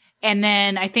 And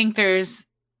then I think there's,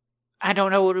 I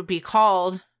don't know what it would be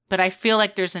called, but I feel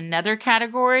like there's another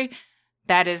category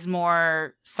that is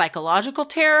more psychological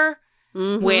terror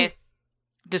with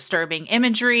disturbing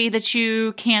imagery that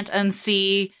you can't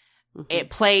unsee. It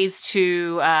plays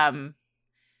to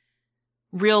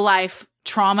real life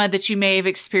trauma that you may have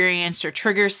experienced or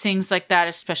triggers things like that,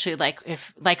 especially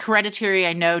like Hereditary,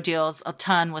 I know deals a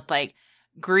ton with like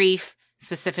grief,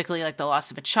 specifically like the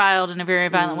loss of a child in a very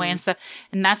violent way and stuff.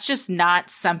 And that's just not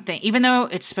something, even though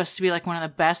it's supposed to be like one of the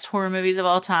best horror movies of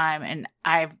all time. And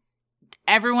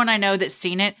everyone I know that's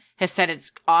seen it has said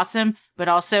it's awesome, but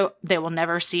also they will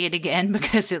never see it again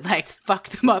because it like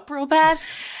fucked them up real bad.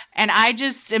 And I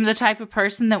just am the type of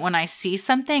person that when I see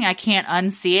something, I can't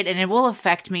unsee it, and it will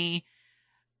affect me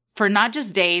for not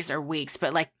just days or weeks,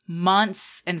 but like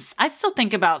months. And I still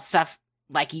think about stuff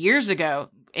like years ago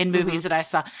in movies that I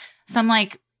saw. So I'm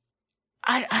like,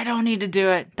 I don't need to do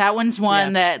it. That one's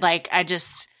one that like,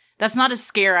 that's not a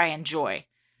scare I enjoy.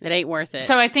 It ain't worth it.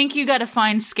 So I think you got to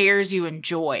find scares you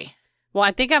enjoy. Well,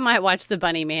 I think I might watch the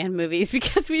Bunny Man movies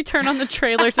because we turn on the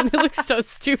trailers and it looks so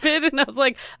stupid. And I was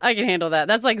like, I can handle that.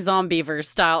 That's like Zombieverse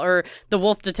style or The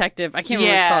Wolf Detective. I can't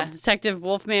remember what it's called. Detective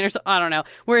Wolfman or something. I don't know.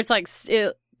 Where it's like,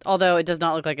 although it does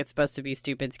not look like it's supposed to be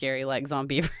stupid, scary like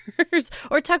Zombieverse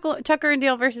or Tucker and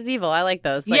Dale versus Evil. I like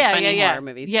those. Like funny horror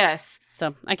movies. Yes.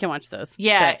 So I can watch those.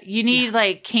 Yeah. But, you need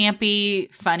like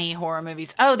campy, funny horror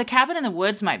movies. Oh, The Cabin in the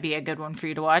Woods might be a good one for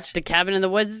you to watch. The Cabin in the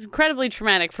Woods is incredibly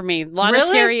traumatic for me. A lot of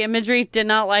scary imagery. Did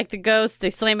not like the ghosts. They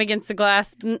slam against the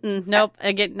glass. Nope.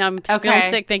 I'm feeling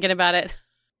sick thinking about it.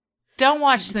 Don't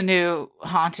watch the new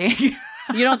Haunting.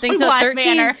 You don't think so? Black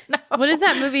 13. Manor. No. What is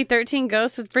that movie? 13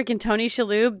 Ghosts with freaking Tony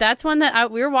Shalhoub. That's one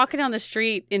that we were walking down the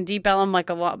street in Deep Ellum like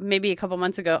maybe a couple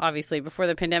months ago, obviously before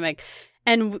the pandemic,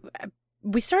 and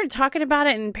we started talking about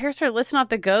it, and Paris started listing off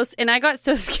the ghosts, and I got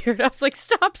so scared. I was like,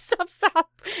 stop.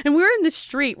 And we were in the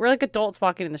street. We're like adults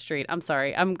walking in the street. I'm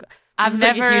sorry. I've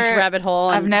never, like a huge rabbit hole.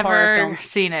 I've never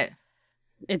seen it.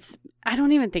 I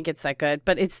don't even think it's that good,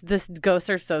 but this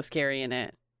ghosts are so scary in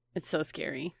it. It's so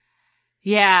scary.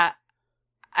 Yeah.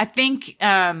 I think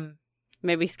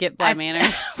maybe skip Bly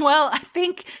Manor. Well, I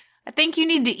think you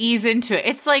need to ease into it.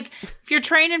 It's like if you're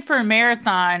training for a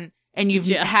marathon and you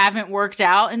haven't worked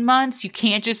out in months, you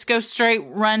can't just go straight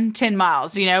run 10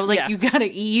 miles, you know? Like you got to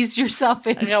ease yourself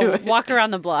into it. Walk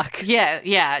around the block.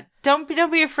 Yeah. Don't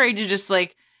be afraid to just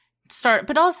like start.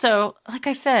 But also, like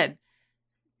I said,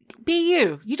 be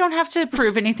you. You don't have to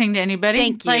prove anything to anybody.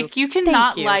 Thank you. Like you can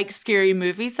not like scary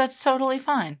movies. That's totally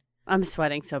fine. I'm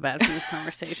sweating so bad from this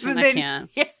conversation. I can't.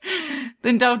 Yeah,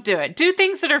 then don't do it. Do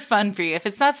things that are fun for you. If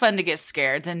it's not fun to get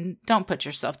scared, then don't put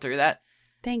yourself through that.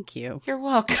 Thank you. You're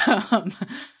welcome.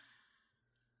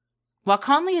 While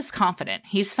Conley is confident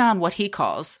he's found what he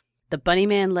calls the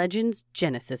Bunnyman Legends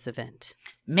Genesis event,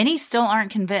 many still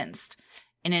aren't convinced.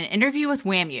 In an interview with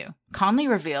WAMU, Conley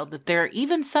revealed that there are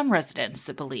even some residents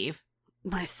that believe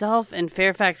myself and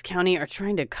Fairfax County are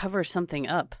trying to cover something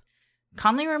up.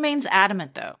 Conley remains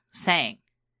adamant, though, saying,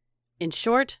 in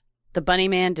short, the bunny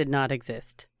man did not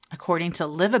exist. According to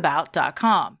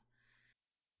liveabout.com.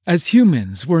 As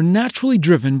humans, we're naturally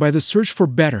driven by the search for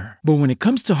better. But when it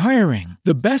comes to hiring,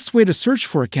 the best way to search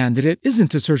for a candidate isn't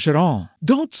to search at all.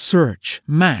 Don't search,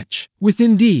 match with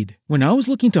Indeed. When I was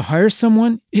looking to hire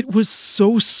someone, it was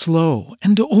so slow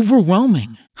and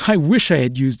overwhelming. I wish I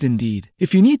had used Indeed.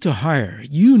 If you need to hire,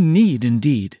 you need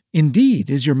Indeed. Indeed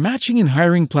is your matching and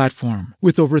hiring platform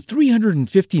with over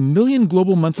 350 million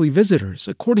global monthly visitors,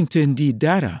 according to Indeed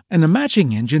data, and a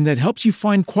matching engine that helps you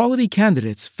find quality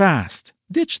candidates fast.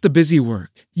 Ditch the busy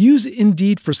work. Use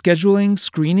Indeed for scheduling,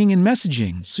 screening, and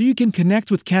messaging so you can connect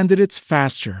with candidates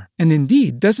faster. And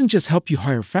Indeed doesn't just help you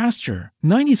hire faster.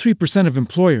 93% of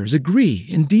employers agree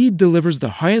Indeed delivers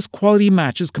the highest quality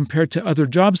matches compared to other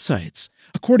job sites,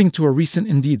 according to a recent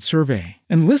Indeed survey.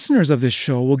 And listeners of this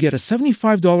show will get a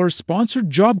 $75 sponsored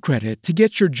job credit to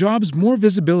get your jobs more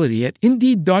visibility at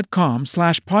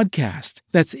Indeed.com/podcast.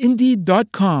 That's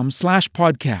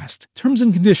Indeed.com/podcast. Terms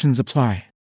and conditions apply.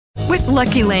 With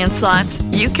Lucky Land Slots,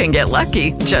 you can get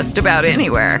lucky just about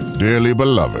anywhere. Dearly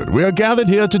beloved, we are gathered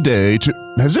here today to...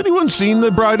 Has anyone seen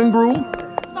the bride and groom?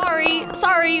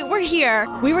 Sorry, we're here.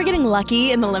 We were getting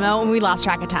lucky in the limo and we lost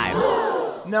track of time.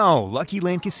 No, Lucky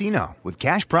Land Casino, with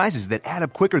cash prizes that add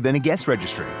up quicker than a guest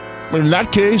registry. In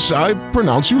that case, I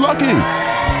pronounce you lucky.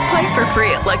 Play for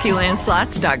free at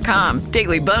LuckyLandSlots.com.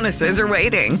 Daily bonuses are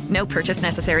waiting. No purchase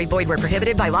necessary. Void where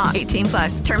prohibited by law.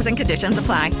 18+. Terms and conditions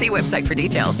apply. See website for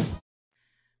details.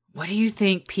 What do you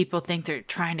think people think they're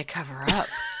trying to cover up?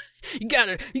 You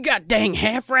got dang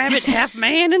half rabbit, half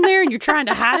man in there, and you're trying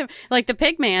to hide him like the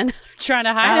pig man, trying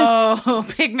to hide him. Oh,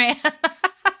 pig man.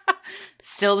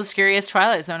 Still the scariest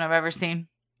Twilight Zone I've ever seen.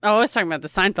 Oh, I was talking about the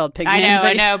Seinfeld pig I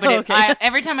man. know, but okay.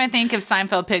 every time I think of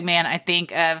Seinfeld pig man, I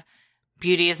think of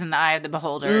Beauty is in the Eye of the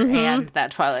Beholder and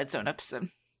that Twilight Zone episode.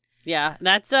 Yeah,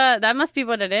 that must be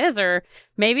what it is. Or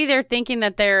maybe they're thinking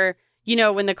that they're,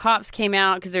 when the cops came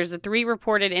out, because there's the 3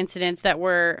 reported incidents that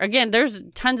were, again, there's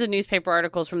tons of newspaper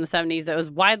articles from the 70s that was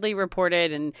widely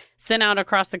reported and sent out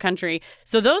across the country.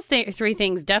 So those 3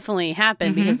 things definitely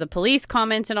happened because the police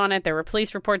commented on it. There were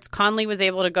police reports. Conley was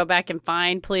able to go back and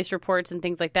find police reports and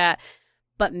things like that.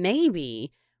 But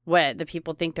maybe what the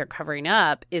people think they're covering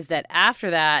up is that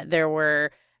after that, there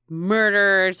were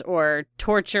murders or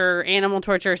torture, animal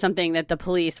torture or something that the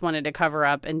police wanted to cover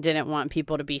up and didn't want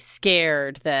people to be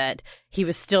scared that he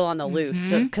was still on the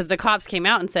loose. So, because the cops came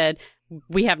out and said,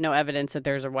 we have no evidence that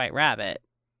there's a white rabbit.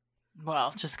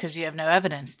 Well, just because you have no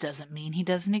evidence doesn't mean he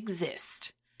doesn't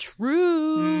exist.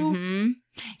 True.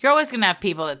 You're always going to have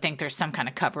people that think there's some kind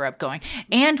of cover up going.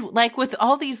 And like with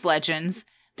all these legends,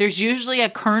 there's usually a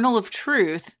kernel of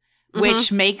truth,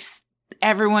 which makes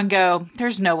everyone go,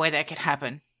 there's no way that could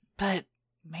happen. But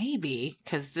maybe,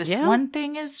 because this one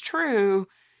thing is true.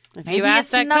 If maybe you ask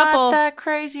it's that not couple, that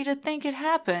crazy to think it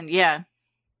happened. Yeah.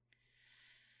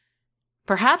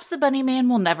 Perhaps the bunny man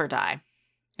will never die.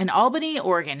 In Albany,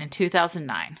 Oregon in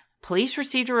 2009, police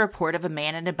received a report of a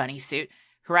man in a bunny suit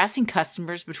harassing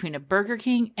customers between a Burger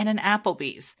King and an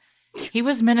Applebee's. He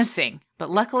was menacing, but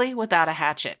luckily without a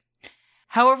hatchet.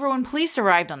 However, when police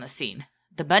arrived on the scene,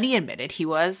 the bunny admitted he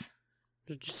was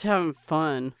just having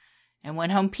fun and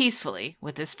went home peacefully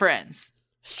with his friends.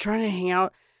 Just trying to hang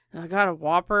out. I got a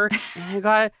Whopper and I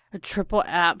got a triple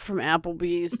app from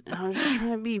Applebee's and I was just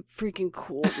trying to be freaking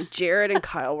cool. Jared and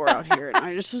Kyle were out here and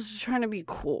I just was trying to be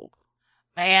cool.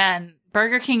 Man,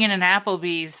 Burger King and an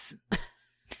Applebee's.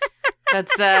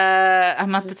 That's,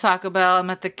 I'm at the Taco Bell. I'm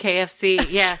at the KFC.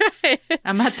 That's yeah. Right.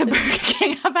 I'm at the Burger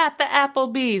King. I'm at the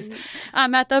Applebee's.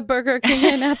 I'm at the Burger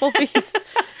King and Applebee's.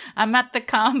 I'm at the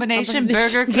combination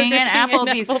Burger King and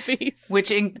Applebee's.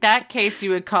 Which in that case,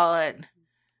 you would call it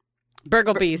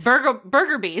Burglebees.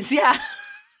 Burgerbees, yeah.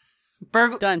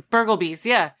 Done. Burglebees,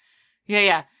 yeah.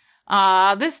 Yeah.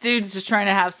 This dude's just trying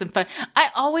to have some fun. I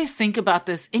always think about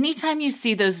this. Anytime you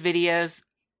see those videos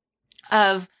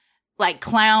of like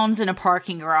clowns in a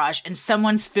parking garage and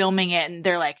someone's filming it and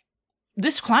they're like,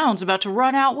 this clown's about to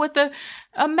run out with a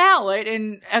mallet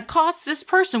and accost this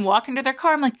person walking to their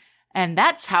car. I'm like, and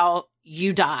that's how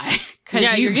you die.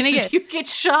 Yeah, you're going to you get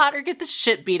shot or get the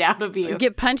shit beat out of you.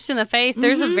 Get punched in the face.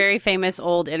 There's a very famous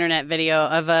old internet video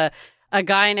of a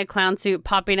guy in a clown suit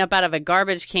popping up out of a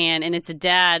garbage can, and it's a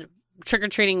dad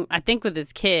trick-or-treating, I think, with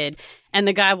his kid. And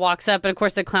the guy walks up, and of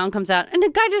course the clown comes out, and the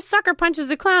guy just sucker punches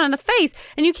the clown in the face.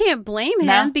 And you can't blame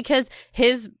him because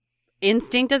his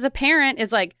instinct as a parent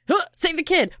is like, save the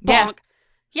kid. Bonk.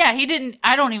 Yeah,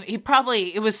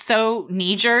 it was so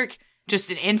knee-jerk,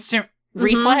 just an instant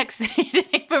reflex. He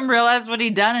didn't even realize what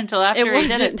he'd done until after he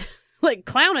did it. like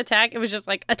clown attack. It was just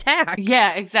like attack.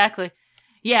 Yeah, exactly.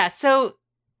 Yeah, so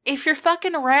if you're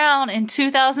fucking around in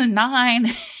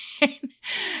 2009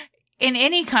 in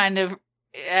any kind of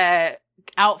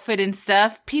outfit and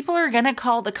stuff, people are going to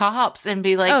call the cops and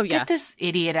be like, get this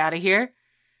idiot out of here.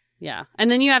 Yeah. And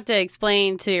then you have to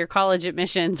explain to your college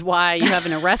admissions why you have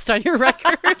an arrest on your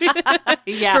record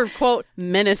for, quote,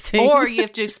 menacing. Or you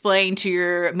have to explain to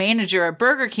your manager at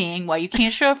Burger King why you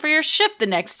can't show up for your shift the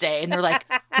next day. And they're like,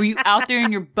 were you out there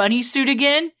in your bunny suit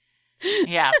again?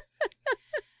 Yeah.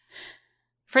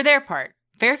 For their part,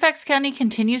 Fairfax County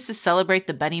continues to celebrate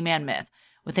the Bunny Man myth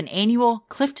with an annual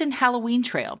Clifton Halloween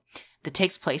Trail that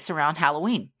takes place around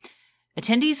Halloween.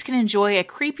 Attendees can enjoy a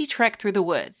creepy trek through the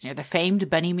woods near the famed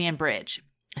Bunny Man Bridge,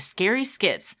 scary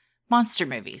skits, monster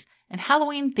movies, and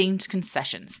Halloween-themed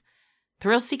concessions.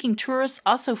 Thrill-seeking tourists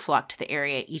also flock to the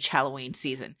area each Halloween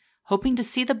season, hoping to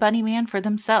see the Bunny Man for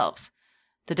themselves.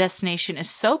 The destination is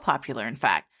so popular, in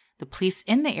fact, the police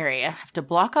in the area have to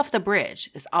block off the bridge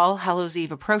as All Hallows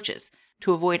Eve approaches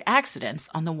to avoid accidents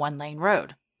on the one-lane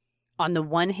road. On the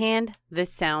one hand,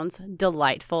 this sounds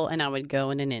delightful and I would go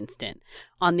in an instant.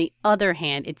 On the other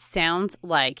hand, it sounds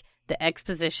like the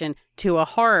exposition to a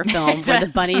horror film where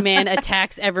the Bunny Man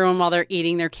attacks everyone while they're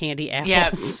eating their candy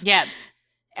apples. Yeah.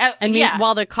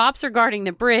 While the cops are guarding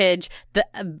the bridge,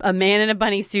 a man in a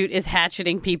bunny suit is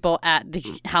hatcheting people at the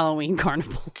Halloween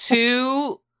carnival.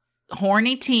 2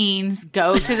 horny teens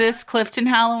go to this Clifton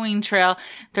Halloween Trail.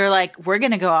 They're like, we're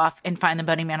going to go off and find the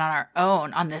Bunny Man on our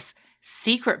own on this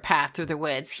secret path through the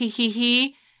woods.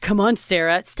 He. Come on,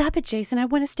 Sarah. Stop it, Jason. I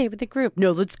want to stay with the group.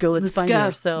 No, let's go. Let's find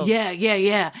ourselves.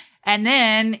 Yeah. And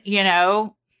then,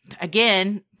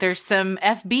 again, there's some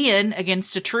FBing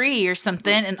against a tree or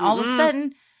something, and all of a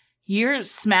sudden, you're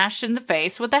smashed in the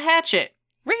face with a hatchet.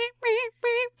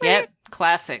 Yep.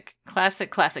 Classic.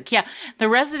 Yeah. The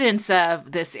residents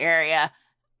of this area,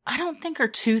 I don't think are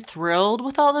too thrilled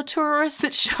with all the tourists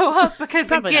that show up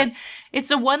because, again,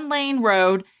 it's a 1-lane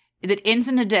road that ends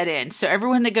in a dead end. So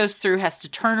everyone that goes through has to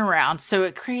turn around. So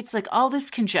it creates like all this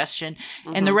congestion.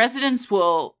 And the residents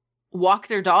will walk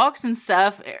their dogs and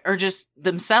stuff or just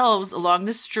themselves along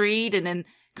the street and then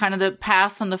kind of the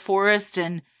paths on the forest.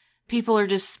 And people are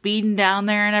just speeding down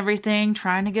there and everything,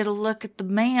 trying to get a look at the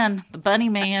Bunny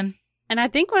Man. And I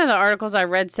think one of the articles I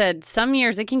read said some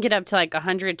years it can get up to like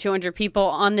 100, 200 people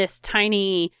on this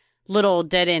tiny little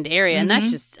dead end area. And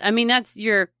that's just,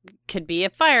 could be a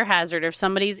fire hazard. If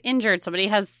somebody's injured, somebody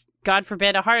has, God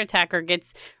forbid, a heart attack or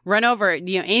gets run over,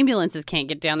 ambulances can't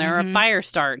get down there or a fire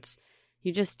starts.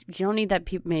 You don't need that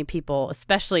many people,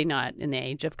 especially not in the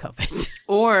age of COVID.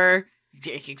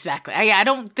 Exactly.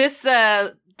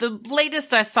 The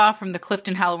latest I saw from the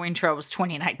Clifton Halloween Trail was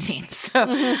 2019. So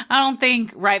I don't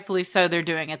think rightfully so they're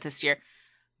doing it this year.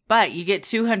 But you get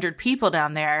 200 people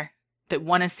down there that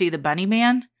want to see the Bunny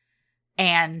Man,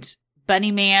 and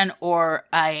Bunny Man or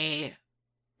a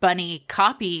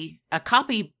copy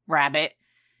rabbit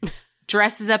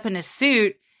dresses up in a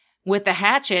suit with a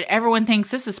hatchet. Everyone thinks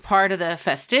this is part of the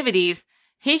festivities.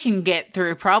 He can get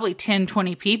through probably 10,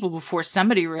 20 people before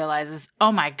somebody realizes,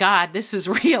 oh my God, this is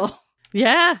real.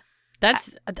 Yeah.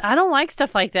 I don't like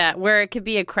stuff like that where it could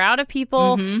be a crowd of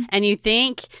people and you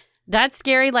think that's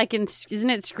scary. Like isn't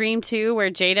it Scream 2 where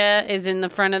Jada is in the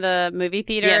front of the movie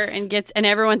theater and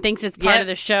everyone thinks it's part of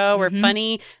the show or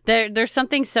funny. There's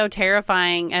something so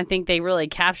terrifying. I think they really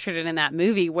captured it in that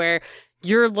movie where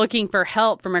you're looking for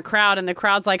help from a crowd and the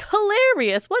crowd's like,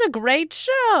 hilarious. What a great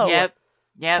show.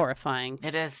 Yep. Horrifying.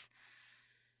 It is.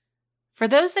 For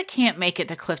those that can't make it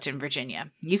to Clifton, Virginia,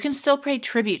 you can still pay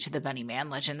tribute to the Bunny Man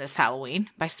legend this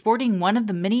Halloween by sporting one of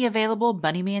the many available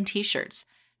Bunny Man t-shirts,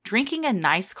 drinking a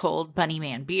nice cold Bunny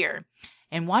Man beer,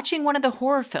 and watching one of the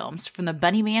horror films from the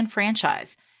Bunny Man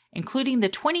franchise, including the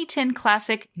 2010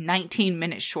 classic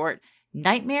 19-minute short,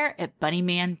 Nightmare at Bunny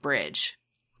Man Bridge.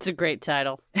 It's a great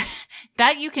title.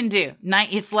 That you can do.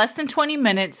 It's less than 20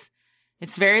 minutes.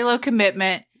 It's very low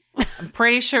commitment. I'm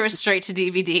pretty sure it's straight to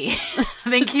DVD. I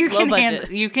think you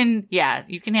can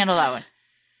handle that one.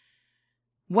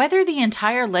 Whether the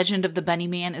entire legend of the Bunny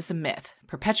Man is a myth,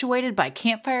 perpetuated by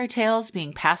campfire tales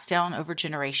being passed down over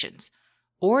generations,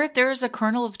 or if there is a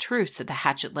kernel of truth to the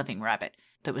hatchet-living rabbit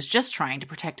that was just trying to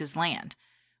protect his land,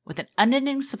 with an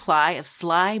unending supply of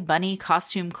sly bunny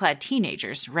costume-clad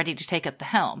teenagers ready to take up the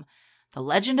helm, the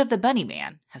legend of the Bunny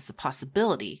Man has the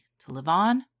possibility to live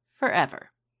on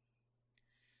forever.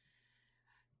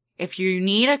 If you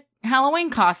need a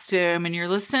Halloween costume and you're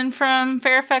listening from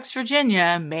Fairfax,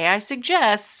 Virginia, may I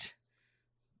suggest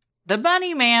the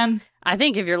Bunny Man? I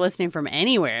think if you're listening from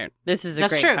anywhere, this is a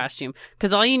great costume.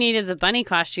 Because all you need is a bunny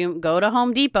costume. Go to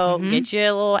Home Depot, get you a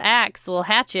little axe, a little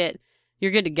hatchet,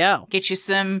 You're good to go. Get you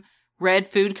some red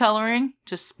food coloring.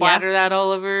 Just splatter that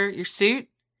all over your suit.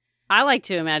 I like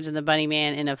to imagine the bunny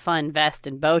man in a fun vest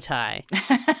and bow tie.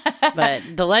 But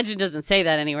the legend doesn't say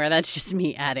that anywhere. That's just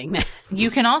me adding that. You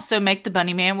can also make the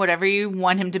bunny man whatever you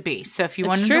want him to be. So if you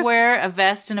want him true. to wear a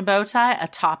vest and a bow tie, a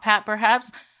top hat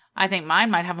perhaps, I think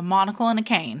mine might have a monocle and a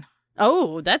cane.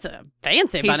 Oh, that's a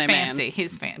fancy bunny man.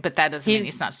 He's fancy, but that doesn't mean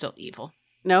he's not still evil.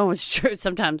 No, it's true.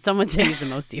 Sometimes someone says he's the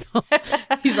most evil.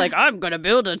 He's like, I'm going to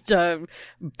build a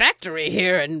factory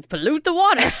here and pollute the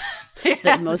water.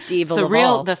 The most evil of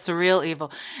all. The surreal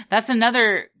evil. That's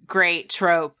another great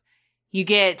trope. You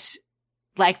get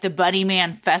like the Bunny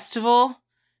Man Festival,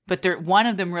 but one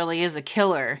of them really is a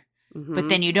killer. Mm-hmm. But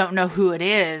then you don't know who it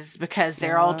is because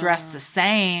they're all dressed the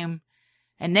same.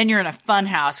 And then you're in a fun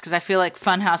house, because I feel like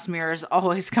funhouse mirrors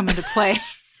always come into play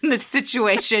in this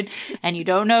situation, and you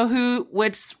don't know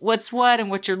what's what and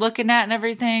what you're looking at and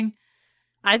everything.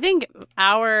 I think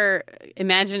our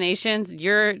imaginations,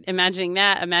 you're imagining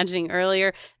that, imagining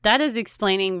earlier, that is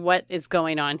explaining what is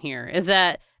going on here. Is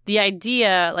that the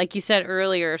idea, like you said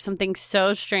earlier, something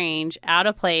so strange, out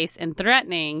of place, and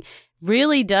threatening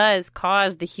really does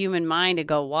cause the human mind to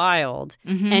go wild.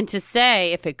 Mm-hmm. And to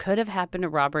say, if it could have happened to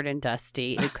Robert and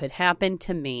Dusty, it could happen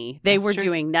to me. They were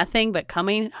doing nothing but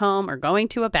coming home or going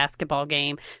to a basketball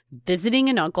game, visiting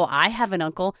an uncle. I have an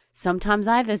uncle. Sometimes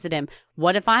I visit him.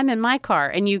 What if I'm in my car?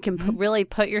 And you can really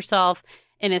put yourself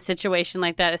in a situation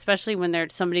like that, especially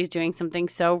when somebody's doing something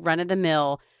so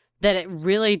run-of-the-mill, that it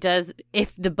really does.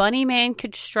 If the bunny man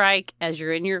could strike as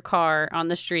you're in your car on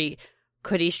the street,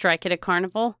 could he strike at a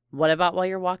carnival? What about while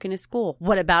you're walking to school?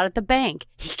 What about at the bank?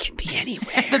 He can be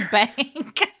anywhere. At the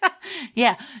bank.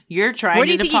 Yeah. You're trying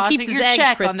to deposit your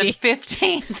check on the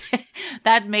 15th.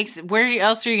 That makes, where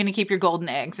else are you going to keep your golden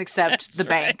eggs except the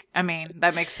bank? I mean,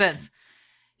 that makes sense.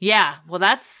 Yeah. Well,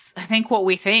 that's, I think, what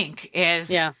we think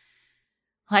is,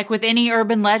 like with any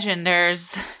urban legend,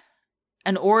 there's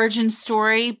an origin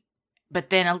story,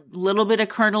 but then a little bit of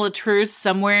kernel of truth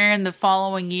somewhere in the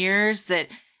following years that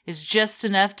is just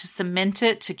enough to cement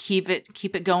it, to keep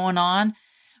it going on.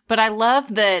 But I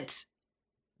love that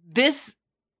this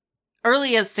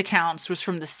earliest accounts was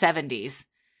from the 70s.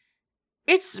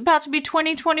 It's about to be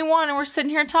 2021 and we're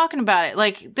sitting here talking about it.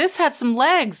 Like, this had some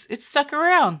legs. It stuck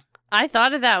around. I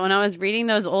thought of that when I was reading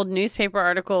those old newspaper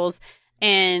articles,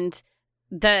 and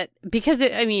that because,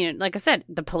 like I said,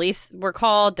 the police were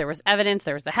called, there was evidence,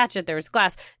 there was the hatchet, there was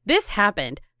glass. This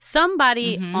happened.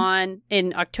 Somebody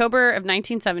in October of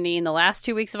 1970, in the last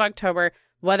 2 weeks of October,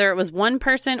 whether it was one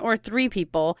person or three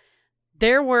people,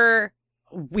 there were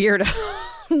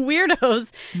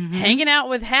weirdos hanging out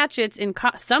with hatchets in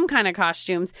some kind of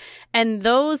costumes. And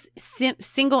those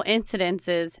single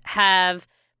incidences have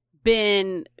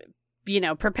been,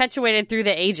 perpetuated through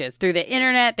the ages, through the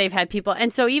internet. They've had people.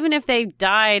 And so even if they've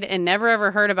died and never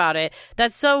ever heard about it,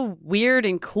 that's so weird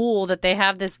and cool that they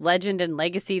have this legend and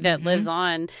legacy that lives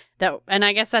on. And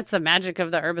I guess that's the magic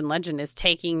of the urban legend, is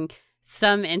taking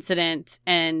some incident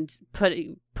and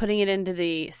putting it into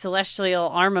the celestial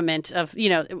armament of,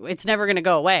 it's never going to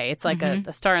go away. It's like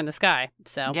a star in the sky.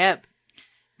 So yep.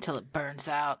 Until it burns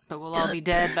out, but we'll all be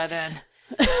dead by then.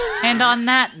 And on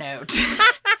that note,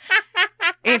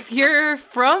 if you're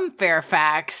from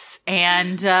Fairfax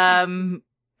and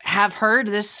have heard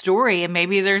this story, and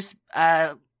maybe there's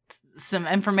some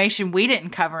information we didn't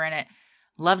cover in it,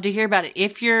 love to hear about it.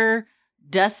 If you're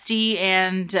Dusty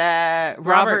and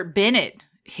Robert Bennett,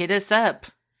 hit us up.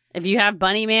 If you have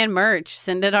Bunny Man merch,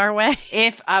 send it our way.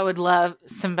 I would love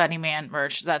some Bunny Man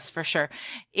merch, that's for sure.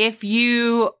 If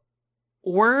you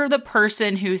were the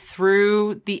person who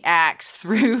threw the axe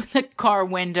through the car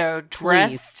window,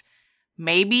 dressed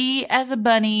maybe as a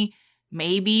bunny,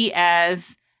 maybe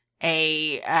as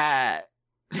a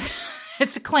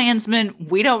it's a Klansman,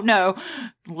 we don't know,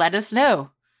 let us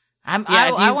know.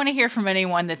 I want to hear from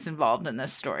anyone that's involved in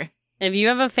this story. If you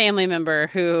have a family member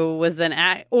who was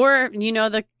or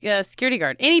the security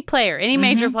guard, any player, any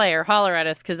major player, holler at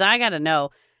us, because I got to know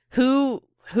who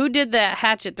did the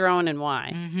hatchet throwing and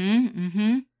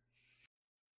why.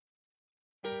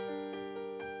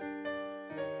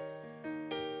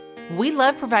 We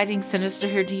love providing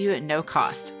Sinisterhood to you at no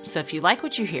cost. So if you like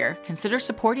what you hear, consider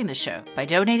supporting the show by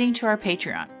donating to our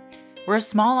Patreon. We're a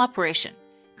small operation,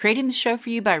 creating the show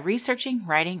for you by researching,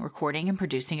 writing, recording, and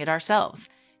producing it ourselves.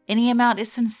 Any amount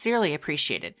is sincerely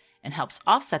appreciated and helps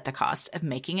offset the cost of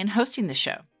making and hosting the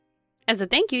show. As a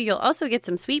thank you, you'll also get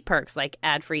some sweet perks like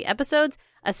ad-free episodes,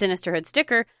 a Sinisterhood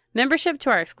sticker, membership to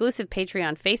our exclusive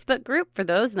Patreon Facebook group for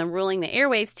those in the Ruling the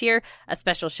Airwaves tier, a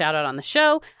special shout out on the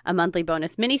show, a monthly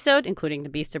bonus minisode, including the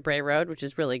Beast of Bray Road, which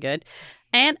is really good,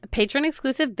 and patron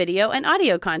exclusive video and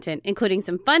audio content, including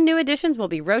some fun new additions we'll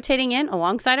be rotating in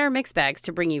alongside our mix bags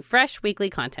to bring you fresh weekly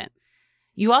content.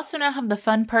 You also now have the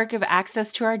fun perk of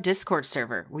access to our Discord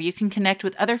server, where you can connect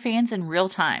with other fans in real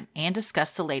time and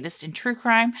discuss the latest in true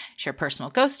crime, share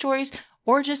personal ghost stories,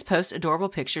 or just post adorable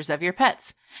pictures of your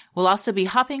pets. We'll also be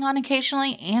hopping on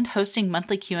occasionally and hosting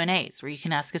monthly Q&As, where you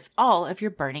can ask us all of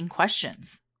your burning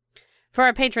questions. For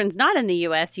our patrons not in the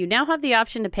U.S., you now have the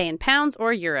option to pay in pounds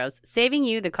or euros, saving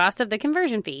you the cost of the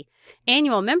conversion fee.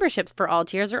 Annual memberships for all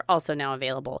tiers are also now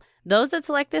available. Those that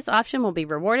select this option will be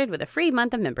rewarded with a free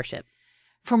month of membership.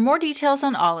 For more details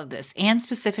on all of this and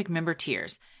specific member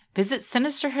tiers, visit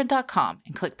Sinisterhood.com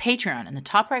and click Patreon in the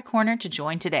top right corner to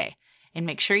join today. And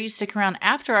make sure you stick around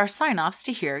after our sign-offs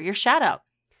to hear your shout-out.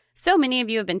 So many of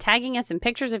you have been tagging us in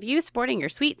pictures of you sporting your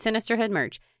sweet Sinisterhood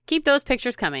merch. Keep those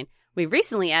pictures coming. We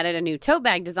recently added a new tote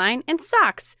bag design and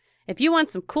socks. If you want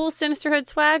some cool Sinisterhood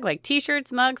swag like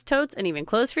t-shirts, mugs, totes, and even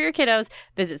clothes for your kiddos,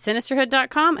 visit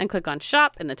Sinisterhood.com and click on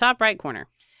Shop in the top right corner.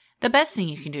 The best thing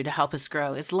you can do to help us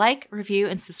grow is like, review,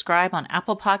 and subscribe on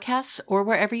Apple Podcasts or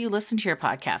wherever you listen to your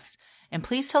podcast. And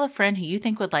please tell a friend who you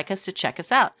think would like us to check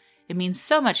us out. It means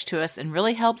so much to us and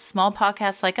really helps small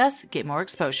podcasts like us get more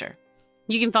exposure.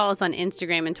 You can follow us on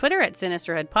Instagram and Twitter at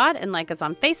SinisterhoodPod and like us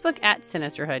on Facebook at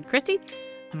Sinisterhood. Christy?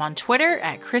 I'm on Twitter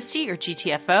at Christy or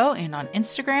GTFO and on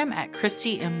Instagram at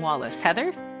Christy M. Wallace.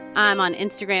 Heather? I'm on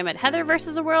Instagram at Heather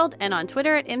vs. the World and on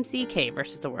Twitter at MCK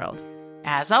vs. the World.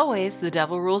 As always, the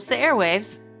devil rules the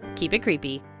airwaves. Keep it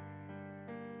creepy.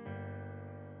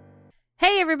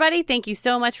 Hey everybody, thank you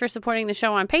so much for supporting the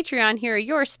show on Patreon. Here are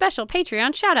your special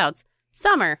Patreon shoutouts.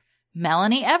 Summer.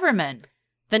 Melanie Everman.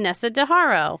 Vanessa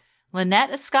DeHaro.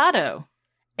 Lynette Escato.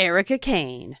 Erica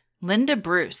Kane. Linda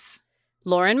Bruce.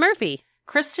 Lauren Murphy.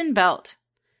 Kristen Belt.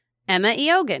 Emma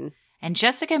Eogan. And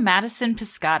Jessica Madison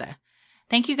Piscata.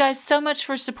 Thank you guys so much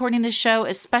for supporting the show,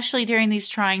 especially during these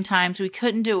trying times. We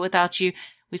couldn't do it without you.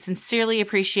 We sincerely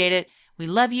appreciate it. We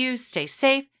love you. Stay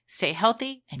safe, stay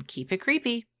healthy, and keep it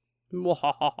creepy.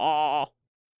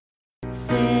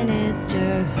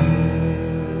 Sinisterhood.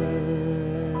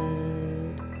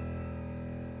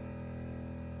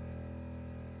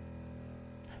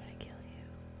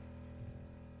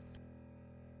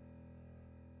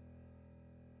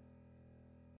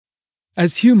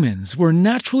 As humans, we're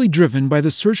naturally driven by the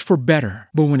search for better.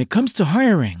 But when it comes to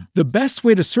hiring, the best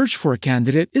way to search for a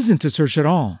candidate isn't to search at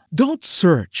all. Don't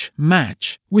search,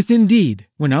 match with Indeed.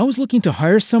 When I was looking to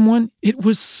hire someone, it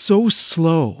was so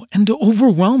slow and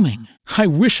overwhelming. I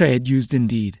wish I had used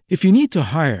Indeed. If you need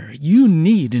to hire, you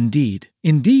need Indeed.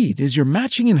 Indeed is your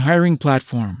matching and hiring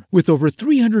platform with over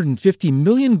 350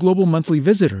 million global monthly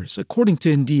visitors, according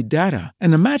to Indeed data,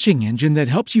 and a matching engine that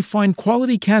helps you find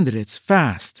quality candidates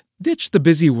fast. Ditch the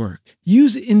busy work.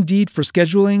 Use Indeed for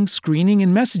scheduling, screening,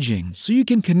 and messaging so you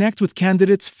can connect with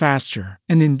candidates faster.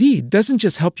 And Indeed doesn't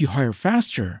just help you hire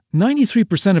faster.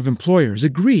 93% of employers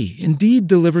agree Indeed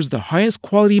delivers the highest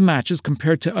quality matches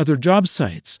compared to other job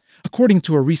sites, according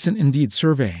to a recent Indeed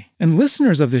survey. And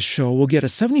listeners of this show will get a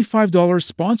 $75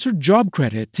 sponsored job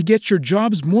credit to get your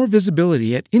jobs more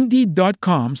visibility at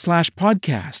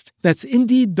Indeed.com/podcast. That's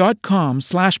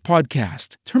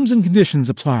Indeed.com/podcast. Terms and conditions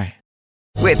apply.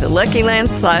 With the Lucky Land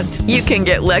Slots, you can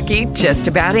get lucky just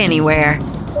about anywhere.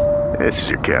 This is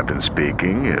your captain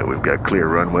speaking. We've got clear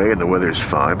runway and the weather's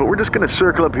fine, but we're just going to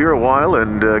circle up here a while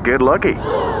and get lucky.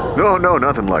 No,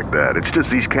 nothing like that. It's just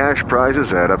these cash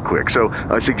prizes add up quick. So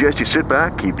I suggest you sit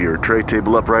back, keep your tray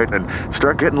table upright, and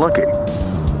start getting lucky.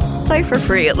 Play for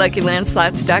free at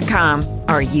LuckyLandSlots.com.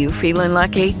 Are you feeling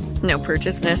lucky? No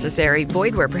purchase necessary.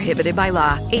 Void where prohibited by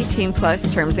law.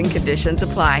 18+ terms and conditions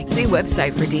apply. See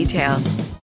website for details.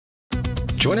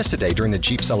 Join us today during the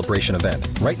Jeep Celebration event.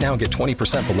 Right now, get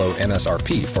 20% below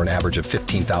MSRP for an average of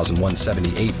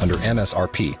 $15,178 under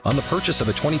MSRP on the purchase of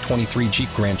a 2023 Jeep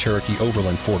Grand Cherokee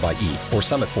Overland 4xE or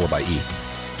Summit 4xE.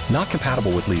 Not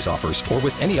compatible with lease offers or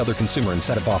with any other consumer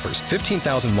incentive offers.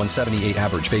 $15,178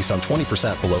 average based on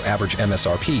 20% below average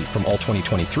MSRP from all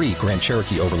 2023 Grand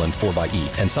Cherokee Overland 4xE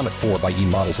and Summit 4xE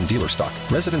models in dealer stock.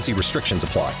 Residency restrictions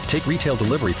apply. Take retail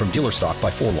delivery from dealer stock by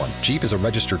 4/1. Jeep is a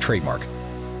registered trademark.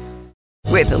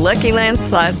 With the Lucky Land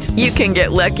Slots, you can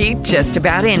get lucky just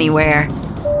about anywhere.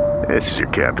 This is your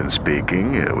captain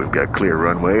speaking. We've got clear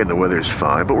runway and the weather's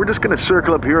fine, but we're just going to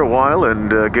circle up here a while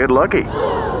and get lucky.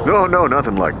 No,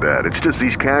 nothing like that. It's just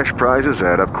these cash prizes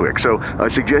add up quick. So I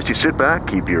suggest you sit back,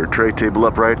 keep your tray table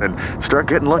upright, and start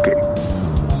getting lucky.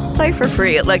 Play for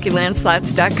free at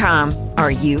LuckyLandSlots.com.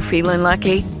 Are you feeling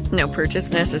lucky? No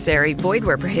purchase necessary. Void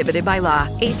where prohibited by law.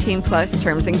 18 plus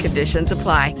terms and conditions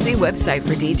apply. See website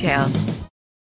for details.